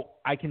 so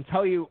I can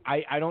tell you,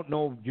 I don't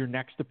know your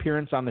next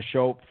appearance on the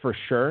show for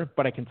sure,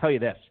 but I can tell you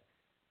this: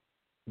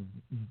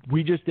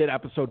 we just did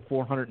episode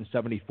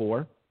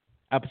 474,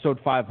 episode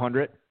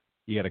 500.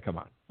 You got to come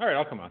on. All right,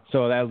 I'll come on.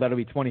 So that'll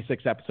be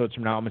 26 episodes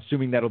from now. I'm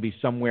assuming that'll be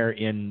somewhere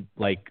in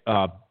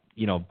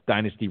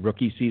Dynasty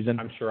rookie season.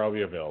 I'm sure I'll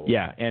be available.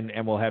 Yeah, and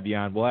we'll have you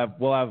on. We'll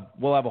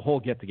have a whole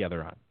get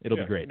together on. It'll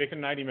be great. Make it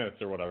 90 minutes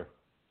or whatever.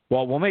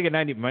 Well, we'll make it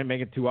 90. Might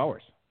make it 2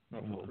 hours.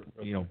 A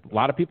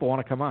lot of people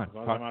want to come on. As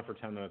long as I'm on for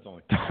 10 minutes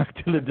only. Talk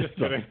to the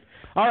discipline.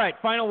 All right,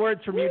 final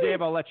words from you,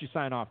 Dave. I'll let you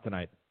sign off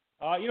tonight.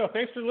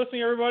 Thanks for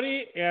listening,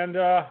 everybody, and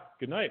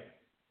good night.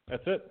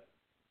 That's it.